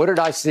 so what did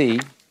I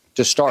see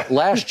to start?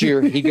 Last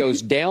year, he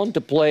goes down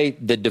to play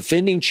the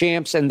defending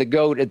champs and the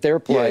GOAT at their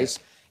place,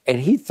 and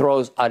he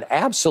throws an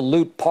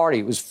absolute party.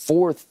 It was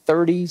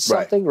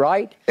 430-something,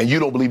 right? And you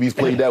don't believe he's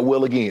played that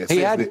well again. He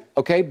had,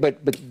 okay, but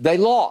they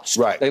lost.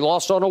 Right. They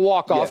lost on a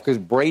walk-off because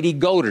Brady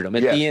goated them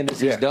at the end, as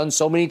he's done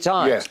so many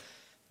times. Yeah.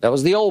 That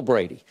was the old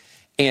Brady.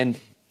 And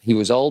he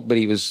was old, but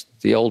he was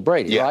the old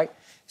Brady, right?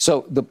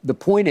 So the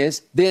point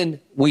is, then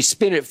we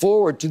spin it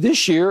forward to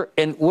this year,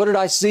 and what did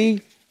I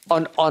see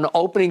on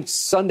opening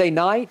Sunday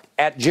night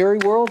at Jerry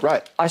World?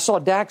 Right. I saw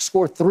Dak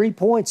score 3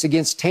 points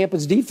against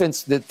Tampa's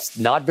defense that's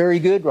not very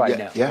good right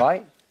now,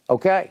 right?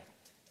 Okay.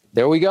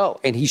 There we go.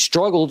 And he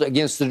struggled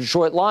against the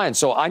Detroit Lions.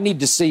 So I need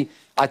to see,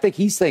 I think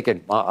he's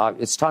thinking,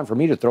 it's time for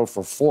me to throw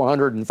for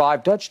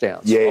 405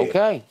 touchdowns. Yeah.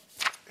 Okay.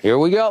 Here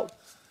we go.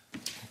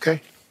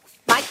 Okay.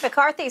 Mike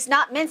McCarthy's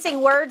not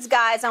mincing words,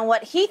 guys, on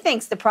what he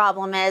thinks the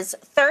problem is.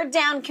 Third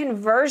down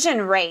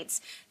conversion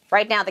rates.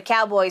 Right now, the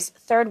Cowboys,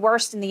 third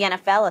worst in the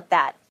NFL at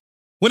that.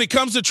 When it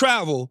comes to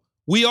travel,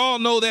 we all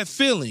know that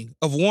feeling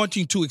of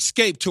wanting to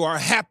escape to our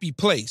happy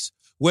place,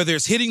 whether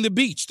it's hitting the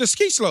beach, the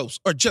ski slopes,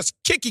 or just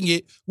kicking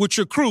it with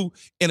your crew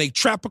in a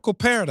tropical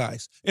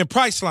paradise. And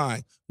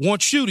Priceline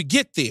wants you to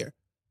get there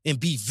and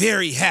be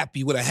very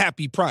happy with a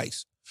happy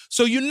price,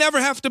 so you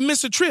never have to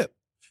miss a trip.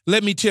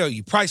 Let me tell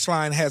you,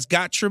 Priceline has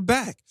got your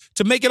back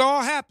to make it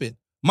all happen.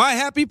 My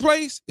happy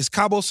place is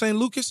Cabo San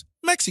Lucas,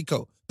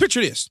 Mexico.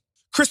 Picture this: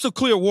 crystal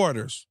clear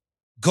waters,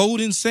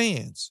 golden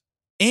sands,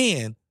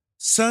 and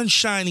sun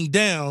shining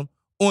down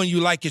on you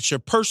like it's your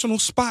personal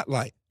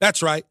spotlight.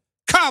 That's right.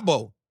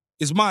 Cabo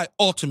is my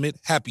ultimate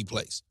happy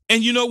place.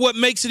 And you know what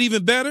makes it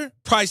even better?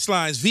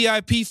 Priceline's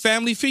VIP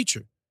family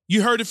feature.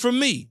 You heard it from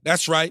me.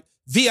 That's right.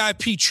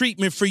 VIP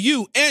treatment for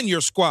you and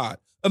your squad.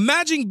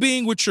 Imagine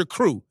being with your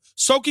crew,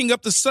 soaking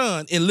up the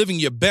sun and living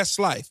your best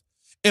life.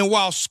 And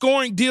while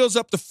scoring deals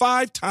up to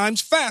 5 times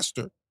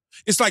faster,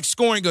 it's like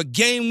scoring a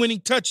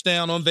game-winning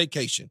touchdown on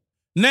vacation.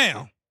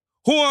 Now,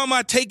 who am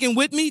I taking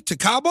with me to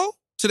Cabo?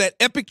 To that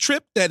epic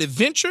trip, that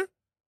adventure?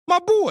 My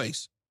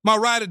boys, my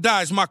ride or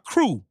dies, my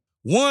crew,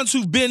 ones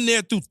who've been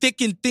there through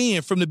thick and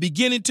thin from the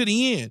beginning to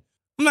the end.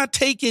 I'm not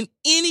taking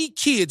any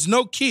kids,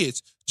 no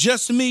kids,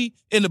 just me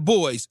and the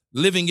boys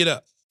living it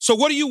up. So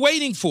what are you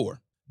waiting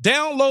for?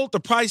 Download the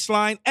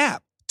Priceline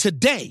app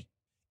today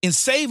and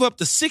save up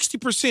to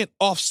 60%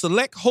 off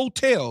select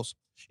hotels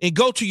and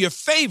go to your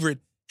favorite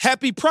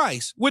happy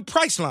price with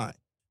Priceline.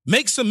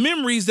 Make some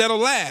memories that'll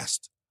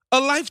last a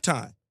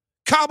lifetime.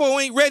 Cabo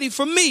ain't ready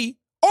for me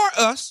or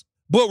us,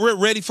 but we're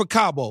ready for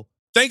Cabo.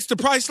 Thanks to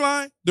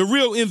Priceline, the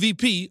real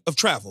MVP of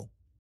travel.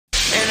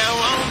 And I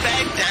won't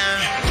back down.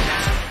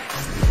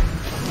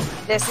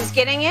 This is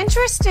getting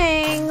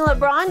interesting.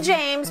 LeBron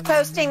James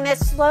posting this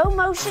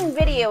slow-motion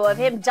video of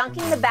him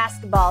dunking the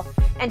basketball.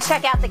 And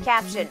check out the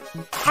caption.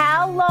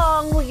 How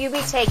long will you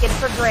be taken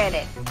for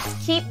granted?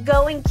 Keep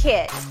going,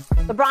 kid.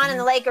 LeBron and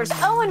the Lakers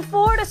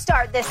 0-4 to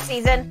start this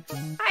season.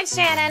 Hi,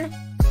 Shannon.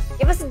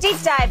 Give us a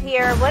deep dive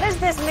here. What does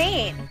this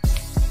mean?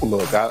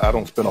 Look, I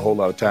don't spend a whole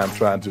lot of time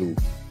trying to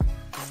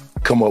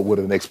come up with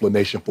an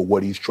explanation for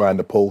what he's trying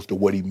to post or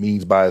what he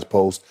means by his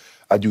post.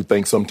 I do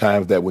think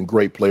sometimes that when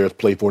great players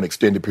play for an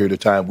extended period of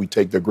time, we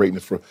take their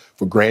greatness for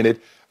granted.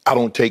 I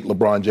don't take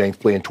LeBron James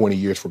playing 20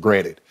 years for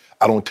granted.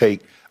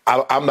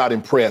 I'm not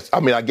impressed. I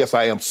mean, I guess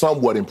I am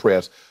somewhat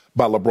impressed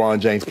by LeBron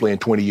James playing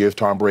 20 years,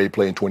 Tom Brady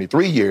playing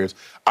 23 years.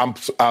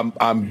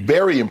 I'm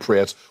very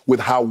impressed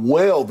with how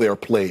well they're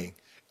playing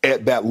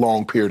at that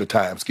long period of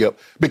time, Skip,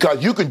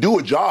 because you can do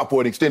a job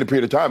for an extended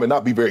period of time and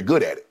not be very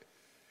good at it.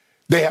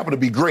 They happen to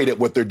be great at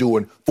what they're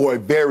doing for a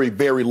very,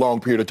 very long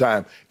period of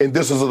time. And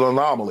this is an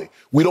anomaly.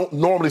 We don't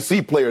normally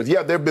see players.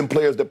 Yeah, there have been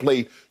players that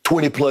played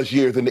 20-plus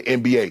years in the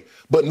NBA,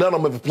 but none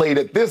of them have played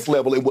at this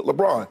level with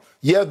LeBron.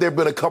 Yeah, there have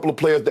been a couple of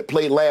players that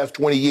played last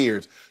 20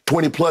 years,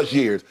 20-plus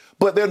years,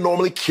 but they're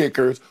normally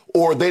kickers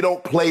or they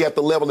don't play at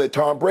the level that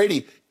Tom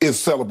Brady is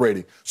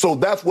celebrating. So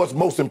that's what's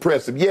most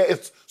impressive. Yeah,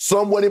 it's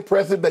somewhat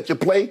impressive that you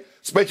play,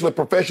 especially a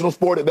professional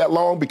sport, at that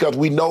long, because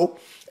we know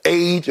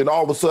age and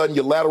all of a sudden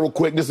your lateral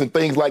quickness and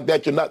things like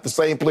that, you're not the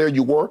same player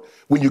you were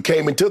when you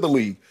came into the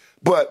league.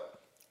 But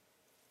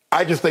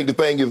I just think the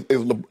thing is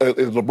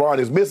LeBron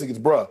is missing is,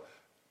 bruh,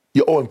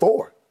 you're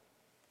 0-4.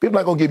 People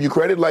not going to give you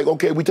credit. Like,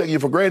 okay, we take you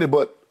for granted,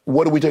 but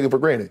what are we taking for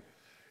granted?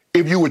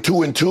 If you were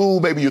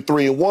 2-2, maybe you're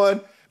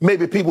 3-1,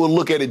 maybe people will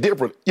look at it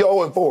different. You're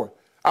 0-4.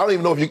 I don't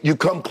even know if you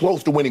come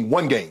close to winning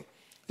one game.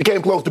 You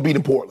came close to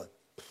beating Portland.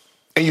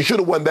 And you should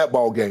have won that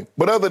ball game.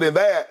 But other than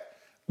that,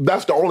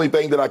 that's the only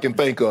thing that I can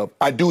think of.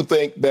 I do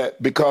think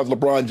that because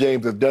LeBron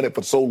James has done it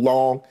for so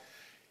long,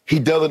 he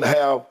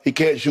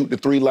can't shoot the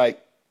three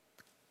like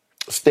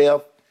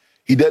Steph.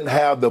 He doesn't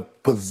have the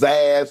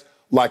pizzazz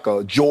like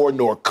a Jordan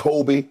or a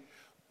Kobe,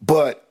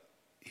 but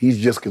he's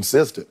just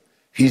consistent.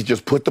 He's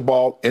just put the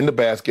ball in the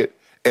basket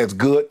as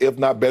good, if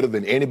not better,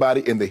 than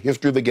anybody in the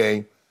history of the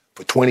game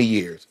for 20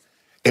 years.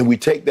 And we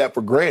take that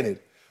for granted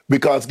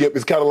because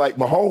it's kind of like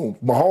Mahomes.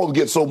 Mahomes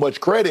gets so much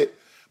credit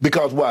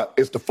because what?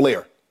 It's the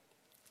flair.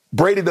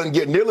 Brady doesn't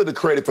get nearly the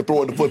credit for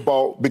throwing the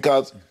football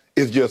because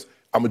it's just,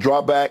 I'm going to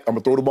drop back, I'm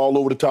going to throw the ball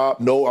over the top.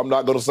 No, I'm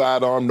not going to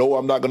sidearm. No,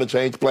 I'm not going to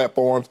change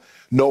platforms.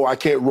 No, I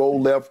can't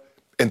roll left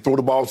and throw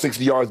the ball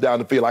 60 yards down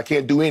the field. I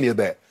can't do any of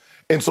that.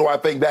 And so I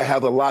think that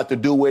has a lot to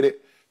do with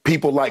it.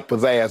 People like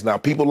pizzazz now.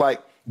 People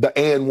like the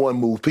and one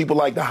move. People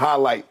like the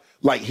highlight,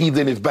 like he's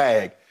in his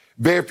bag.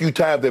 Very few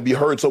times have you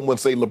heard someone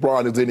say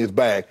LeBron is in his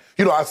bag.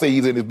 You know, I say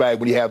he's in his bag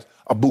when he has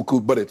a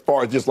buku, but as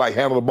far as just like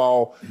handle the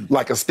ball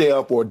like a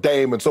Steph or a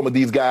Dame and some of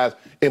these guys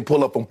and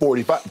pull up from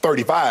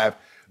 35,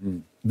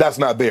 that's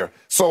not there.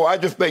 So I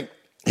just think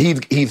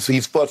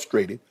he's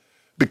frustrated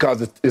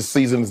because his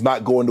season is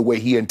not going the way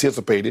he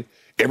anticipated.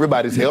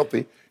 Everybody's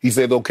healthy. He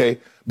said, okay,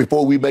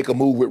 before we make a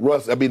move with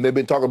Russ, I mean, they've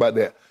been talking about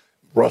that.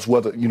 Russ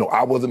wasn't,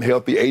 I wasn't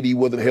healthy. AD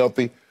wasn't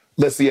healthy.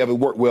 Let's see if it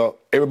worked. Well,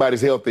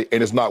 everybody's healthy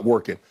and it's not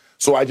working.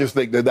 So I just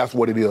think that's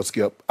what it is,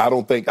 Skip. I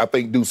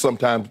think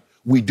sometimes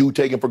we do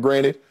take him for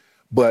granted,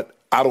 but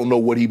I don't know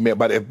what he meant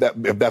by that.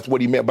 If that's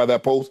what he meant by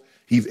that post,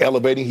 he's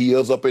elevating. He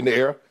is up in the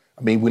air.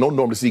 I mean, we don't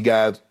normally see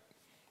guys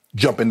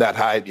jumping that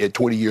high at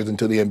 20 years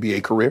into the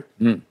NBA career.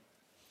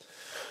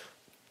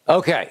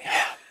 Okay.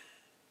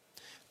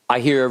 I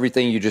hear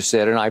everything you just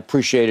said, and I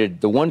appreciated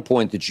the one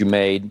point that you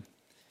made.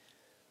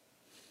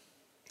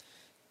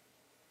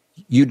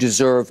 You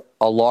deserve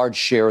a large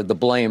share of the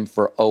blame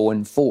for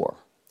 0-4.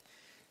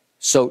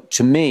 So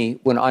to me,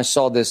 when I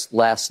saw this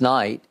last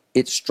night,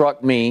 it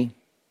struck me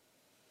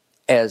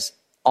as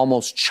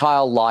almost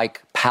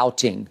childlike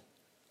pouting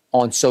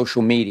on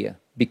social media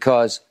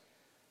because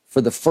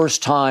for the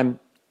first time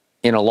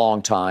in a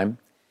long time,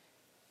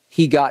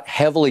 he got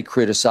heavily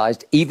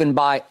criticized, even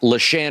by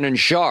LaShannon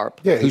Sharp,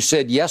 who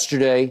said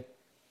yesterday,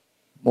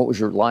 what was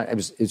your line?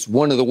 It's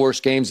one of the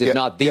worst games, if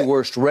not the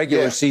worst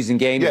regular season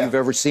game you've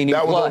ever seen him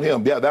play. That was on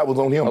him. Yeah, that was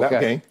on him, that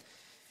game.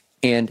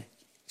 And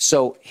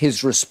so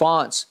his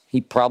response,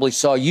 he probably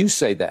saw you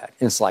say that.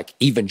 And it's like,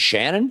 even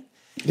Shannon?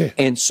 Yeah.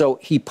 And so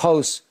he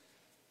posts,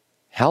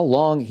 how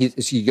long,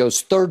 he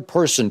goes third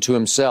person to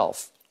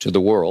himself, to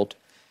the world.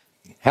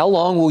 How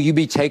long will you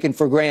be taken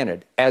for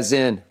granted? As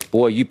in,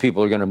 boy, you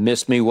people are going to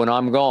miss me when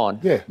I'm gone.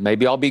 Yeah.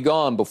 Maybe I'll be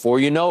gone before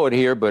you know it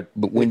here, but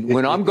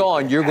when I'm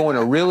gone, you're going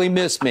to really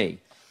miss me.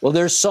 Well,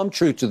 there's some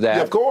truth to that.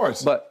 Yeah, of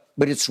course.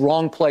 But it's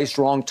wrong place,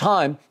 wrong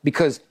time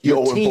because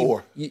your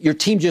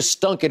team just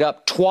stunk it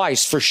up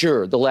twice for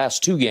sure, the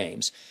last two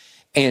games.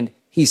 And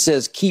he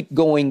says, keep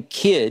going,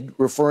 kid,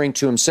 referring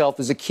to himself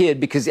as a kid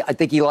because I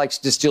think he likes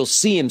to still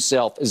see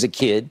himself as a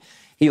kid.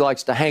 He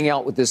likes to hang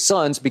out with his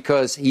sons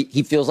because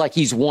he feels like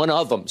he's one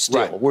of them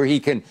still, where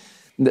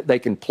they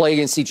can play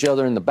against each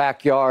other in the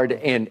backyard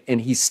and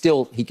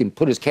he can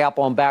put his cap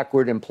on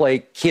backward and play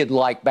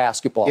kid-like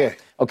basketball. Yeah.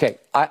 Okay,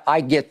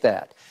 I get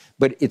that.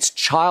 But it's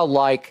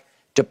childlike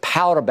to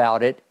pout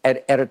about it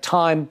at a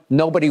time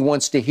nobody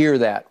wants to hear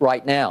that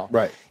right now.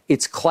 Right.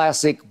 It's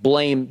classic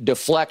blame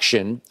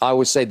deflection. I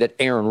always say that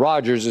Aaron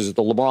Rodgers is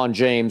the LeBron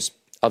James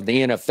of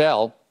the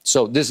NFL.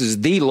 So this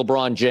is the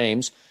LeBron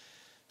James,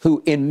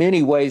 who in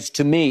many ways,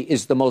 to me,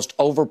 is the most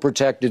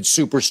overprotected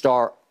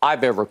superstar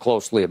I've ever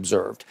closely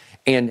observed.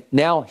 And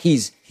now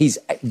he's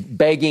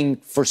begging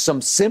for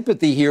some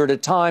sympathy here at a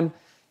time.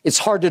 It's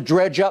hard to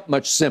dredge up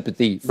much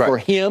sympathy for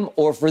him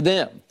or for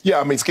them. Yeah,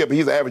 I mean, Skip,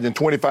 he's averaging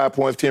 25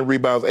 points, 10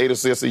 rebounds, 8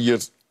 assists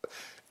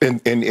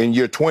in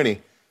year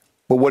 20.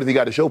 But what has he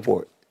got to show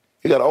for it?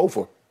 He got an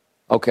offer.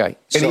 Okay.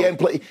 And he hadn't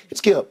played.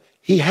 Skip,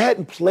 he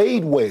hadn't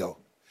played well.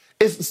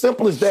 It's as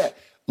simple as that.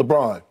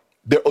 LeBron,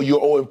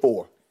 you're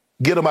 0-4.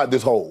 Get him out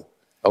this hole.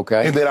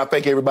 Okay. And then I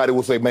think everybody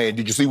will say, man,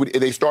 did you see what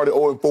they started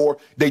 0-4?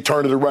 They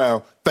turned it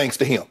around thanks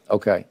to him.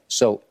 Okay.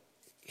 So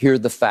here are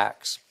the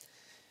facts.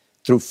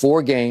 Through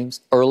 4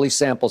 games, early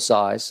sample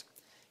size,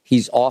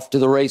 he's off to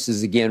the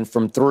races again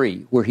from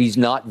 3, where he's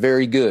not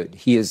very good.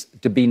 He is,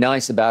 to be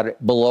nice about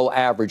it, below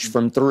average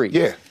from 3.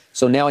 Yeah.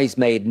 So now he's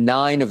made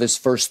 9 of his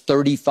first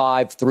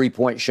 35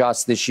 three-point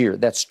shots this year.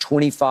 That's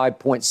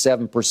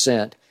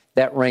 25.7%.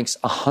 That ranks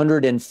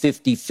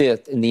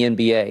 155th in the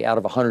NBA out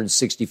of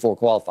 164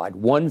 qualified.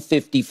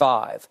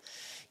 155.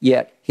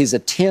 Yet his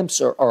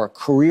attempts are a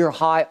career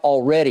high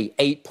already,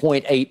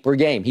 8.8 per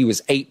game. He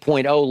was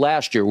 8.0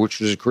 last year, which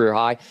was a career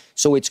high.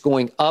 So it's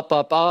going up,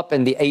 up, up,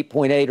 and the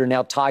 8.8 are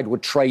now tied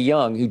with Trae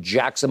Young, who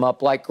jacks them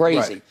up like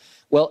crazy. Right.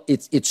 Well,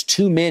 it's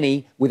too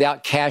many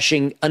without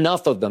cashing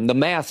enough of them. The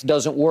math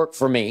doesn't work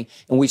for me,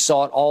 and we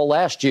saw it all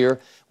last year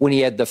when he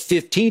had the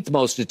 15th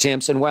most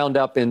attempts and wound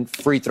up in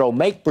free throw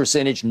make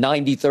percentage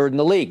 93rd in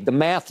the league. The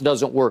math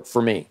doesn't work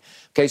for me.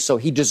 Okay, so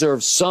he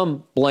deserves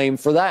some blame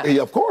for that.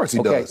 Yeah, of course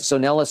he does. Okay, so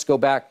now let's go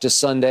back to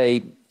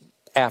Sunday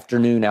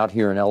afternoon out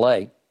here in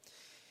L.A.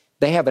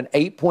 They have an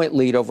 8-point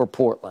lead over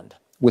Portland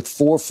with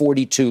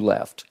 4:42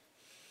 left.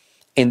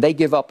 And they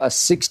give up a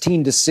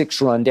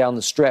 16-6 run down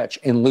the stretch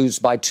and lose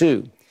by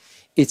 2.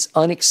 It's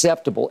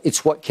unacceptable.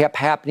 It's what kept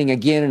happening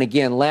again and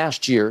again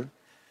last year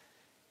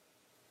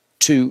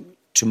to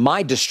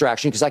my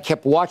distraction, because I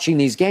kept watching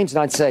these games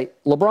and I'd say,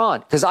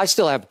 LeBron, because I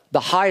still have the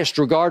highest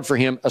regard for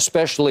him,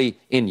 especially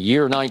in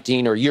year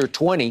 19 or year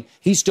 20,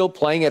 he's still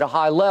playing at a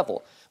high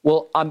level.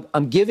 Well,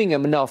 I'm giving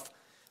him enough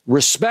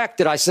respect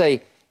that I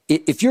say,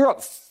 if you're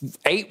up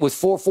 8 with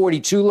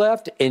 4:42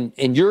 left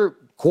and you're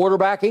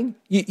quarterbacking,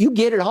 you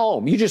get it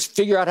home. You just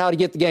figure out how to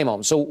get the game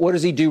home. So what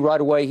does he do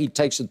right away? He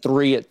takes a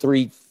 3 at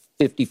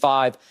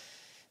 3:55.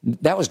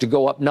 That was to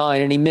go up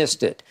 9, and he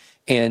missed it.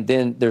 And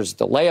then there's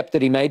the layup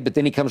that he made, but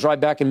then he comes right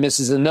back and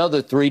misses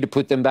another 3 to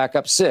put them back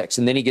up 6.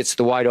 And then he gets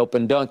the wide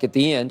open dunk at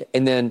the end.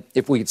 And then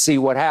if we could see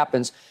what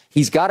happens,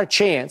 he's got a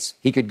chance.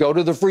 He could go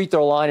to the free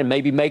throw line and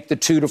maybe make the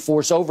 2 to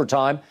force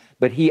overtime,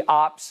 but he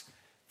opts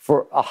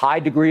for a high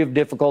degree of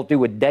difficulty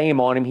with Dame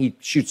on him. He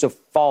shoots a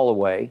fall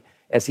away,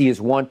 as he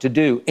is wont to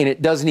do, and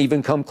it doesn't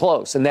even come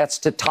close, and that's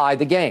to tie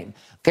the game.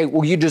 Okay,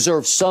 well, you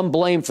deserve some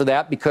blame for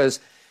that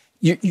because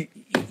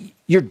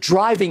you're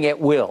driving at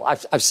will.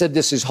 I've said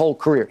this his whole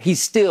career.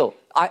 He's still,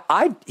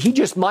 he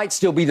just might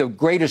still be the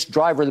greatest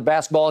driver of the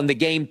basketball in the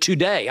game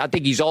today. I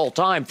think he's all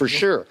time for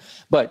sure.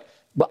 But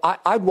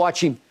I'd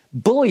watch him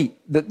bully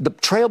the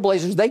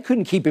Trailblazers. They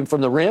couldn't keep him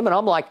from the rim, and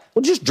I'm like,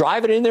 well, just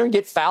drive it in there and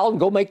get fouled and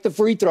go make the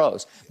free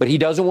throws. But he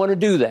doesn't want to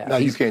do that. No,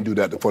 you can't do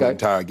that for the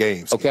entire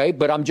game. Okay,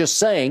 but I'm just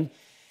saying,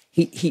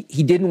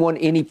 He didn't want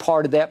any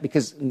part of that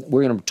because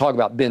we're going to talk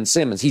about Ben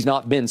Simmons. He's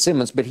not Ben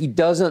Simmons, but he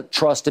doesn't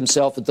trust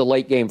himself at the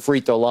late game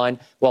free throw line.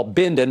 Well,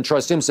 Ben doesn't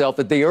trust himself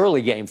at the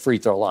early game free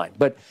throw line.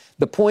 But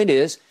the point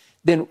is,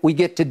 then we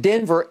get to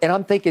Denver, and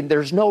I'm thinking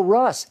there's no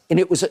Russ. And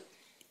it was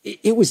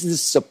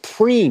this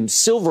supreme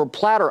silver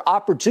platter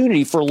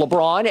opportunity for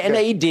LeBron and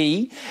AD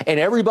and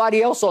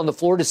everybody else on the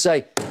floor to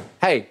say,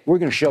 hey, we're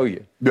going to show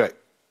you. Right.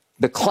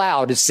 The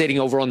cloud is sitting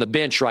over on the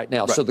bench right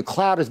now. Right. So the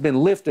cloud has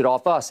been lifted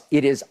off us.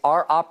 It is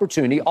our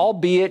opportunity,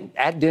 albeit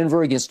at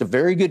Denver against a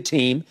very good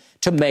team,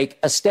 to make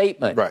a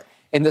statement. Right.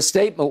 And the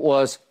statement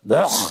was,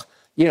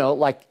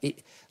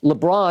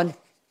 LeBron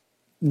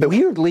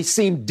weirdly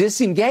seemed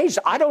disengaged.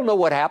 I don't know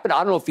what happened.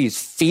 I don't know if he's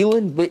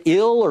feeling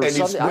ill or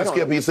something.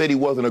 Skip, he said he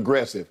wasn't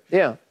aggressive.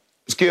 Yeah.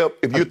 Skip,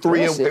 if you're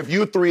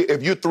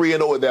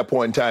 3-0 at that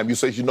point in time, you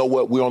say, you know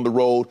what, we're on the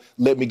road.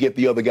 Let me get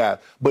the other guy.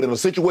 But in a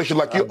situation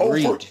like you're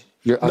over.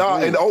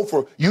 In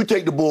Ofer, you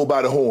take the bull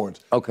by the horns.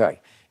 Okay.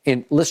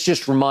 And let's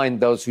just remind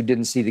those who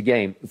didn't see the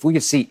game. If we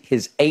could see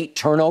his 8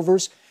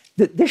 turnovers,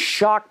 this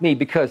shocked me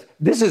because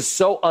this is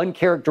so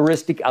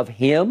uncharacteristic of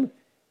him.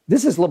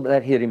 This is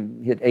that hit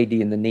AD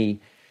in the knee.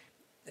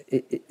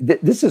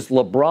 This is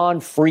LeBron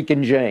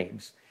freaking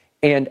James.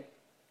 And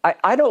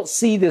I don't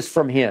see this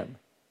from him.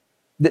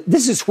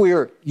 This is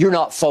where you're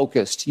not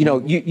focused.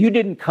 You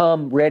didn't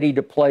come ready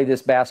to play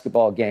this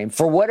basketball game.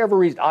 For whatever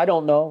reason, I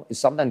don't know. Is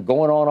something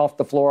going on off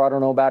the floor? I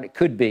don't know about it.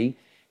 Could be.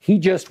 He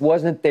just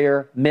wasn't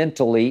there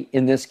mentally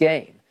in this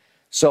game.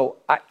 So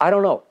I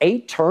don't know.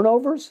 8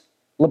 turnovers?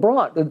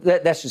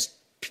 LeBron, that's just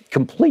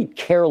complete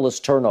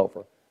careless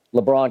turnover.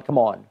 LeBron, come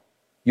on.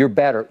 You're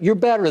better. You're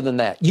better than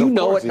that. You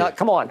know it. Not.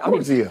 Come on.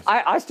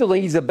 I still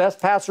think he's the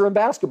best passer in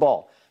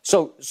basketball.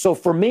 So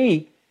for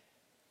me,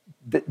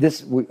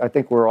 I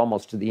think we're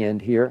almost to the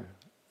end here.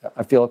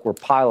 I feel like we're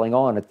piling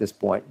on at this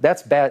point.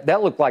 That's bad.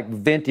 That looked like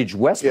vintage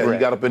Westbrook. Yeah, you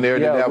got up in there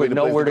and didn't have with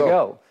nowhere to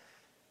go.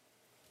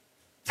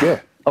 Yeah.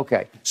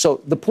 Okay.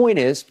 So the point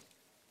is,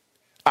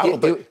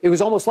 it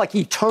was almost like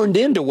he turned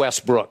into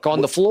Westbrook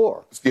on the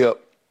floor. Skip,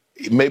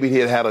 maybe he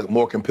had a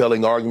more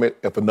compelling argument.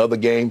 If another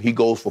game he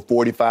goes for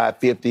 45,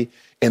 50,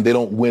 and they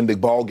don't win the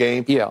ball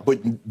game. Yeah. But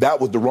that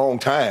was the wrong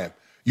time.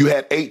 You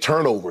had 8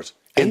 turnovers.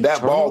 In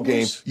that ball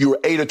game, you were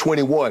 8 of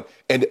 21.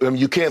 And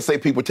you can't say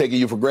people taking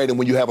you for granted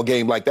when you have a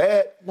game like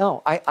that.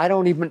 No, I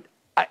don't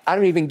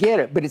even get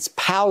it. But it's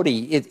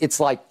pouty. It's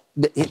like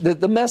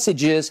the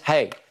message is,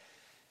 hey,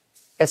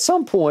 at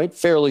some point,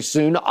 fairly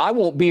soon, I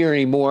won't be here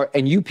anymore,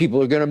 and you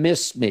people are going to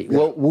miss me. Yeah.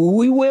 Well,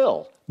 we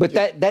will. But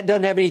that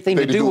doesn't have anything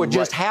to do with what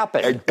just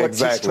happened. What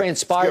just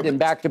transpired in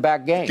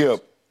back-to-back games.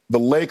 Skip, the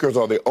Lakers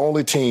are the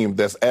only team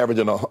that's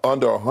averaging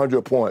under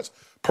 100 points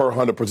per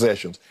 100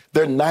 possessions.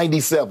 They're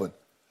 97.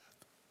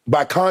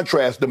 By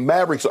contrast, the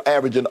Mavericks are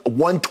averaging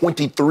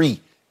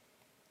 123.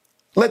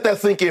 Let that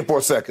sink in for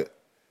a second.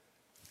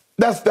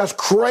 That's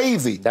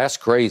crazy. That's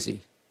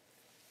crazy.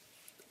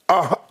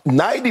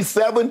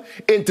 97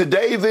 in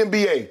today's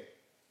NBA,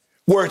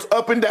 where it's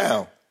up and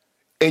down,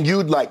 and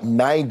you'd like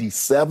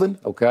 97?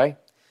 Okay.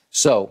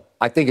 So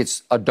I think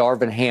it's a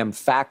Darvin Ham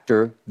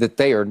factor that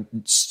they are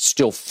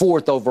still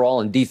 4th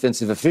overall in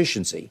defensive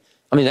efficiency.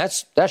 I mean,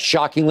 that's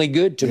shockingly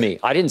good to me.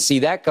 I didn't see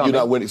that coming.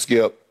 You're not winning,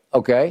 Skip.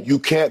 Okay. You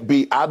can't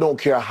be, I don't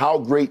care how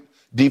great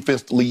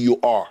defensively you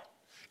are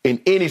in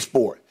any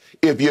sport.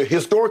 If you're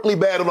historically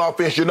bad on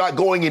offense, you're not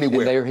going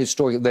anywhere.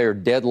 And they're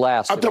dead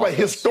last. I'm talking about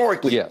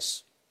historically.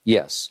 Yes.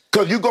 Yes.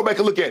 Because you go back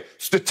and look at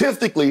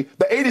statistically,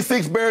 the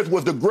 86 Bears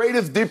was the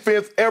greatest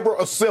defense ever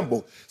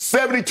assembled.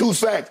 72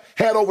 sacks,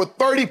 had over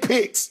 30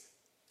 picks.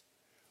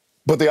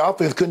 But the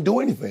offense couldn't do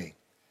anything.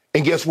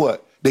 And guess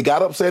what? They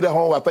got upset at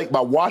home, I think, by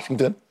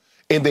Washington,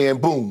 and then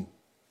boom.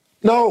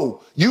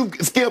 No,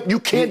 Skip, you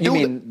can't do it.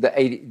 You mean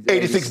the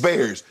 86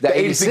 Bears. The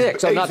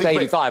 86, not the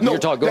 85. No, You're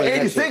talking the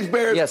 86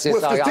 Bears yes,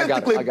 was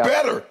statistically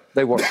better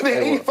they were. than the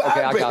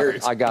 85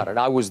 Bears. I got it.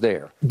 I was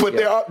there. But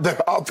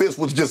their offense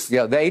was just...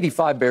 Yeah, the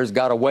 85 Bears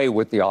got away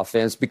with the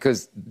offense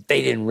because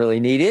they didn't really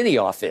need any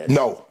offense.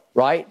 No.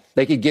 Right?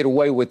 They could get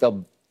away with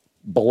a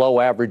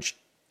below-average,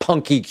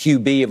 punky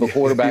QB of a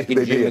quarterback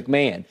in Jim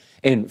McMahon.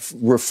 And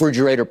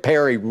Refrigerator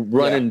Perry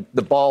running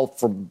the ball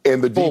from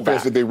and the fullback.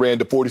 defense that they ran,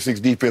 the 46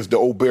 defense, the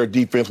old Bear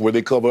defense where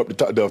they cover up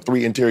the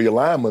three interior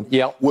linemen,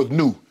 was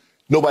new.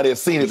 Nobody had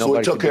seen it, so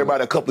it took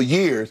everybody a couple of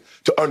years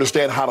to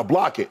understand how to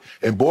block it.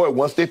 And boy,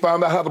 once they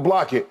found out how to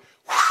block it,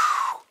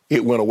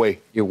 it went away.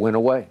 It went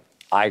away.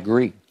 I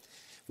agree.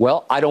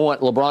 Well, I don't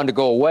want LeBron to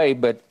go away,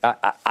 but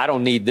I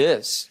don't need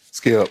this.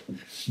 Skip,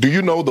 do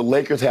you know the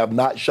Lakers have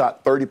not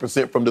shot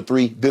 30% from the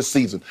three this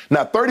season?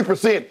 Now,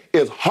 30%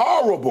 is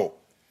horrible.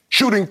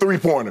 Shooting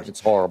three-pointers.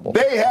 It's horrible.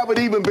 They haven't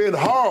even been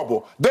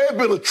horrible. They've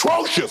been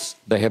atrocious.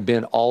 They have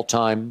been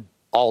all-time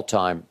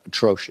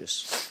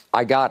atrocious.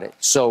 I got it.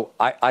 So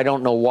I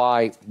don't know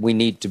why we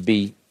need to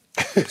be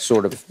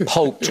sort of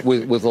poked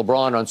with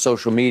LeBron on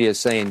social media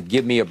saying,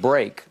 give me a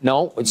break.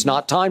 No, it's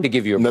not time to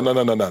give you a break. No.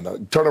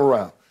 Turn him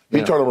around.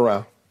 Turn him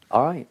around.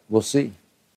 All right, we'll see.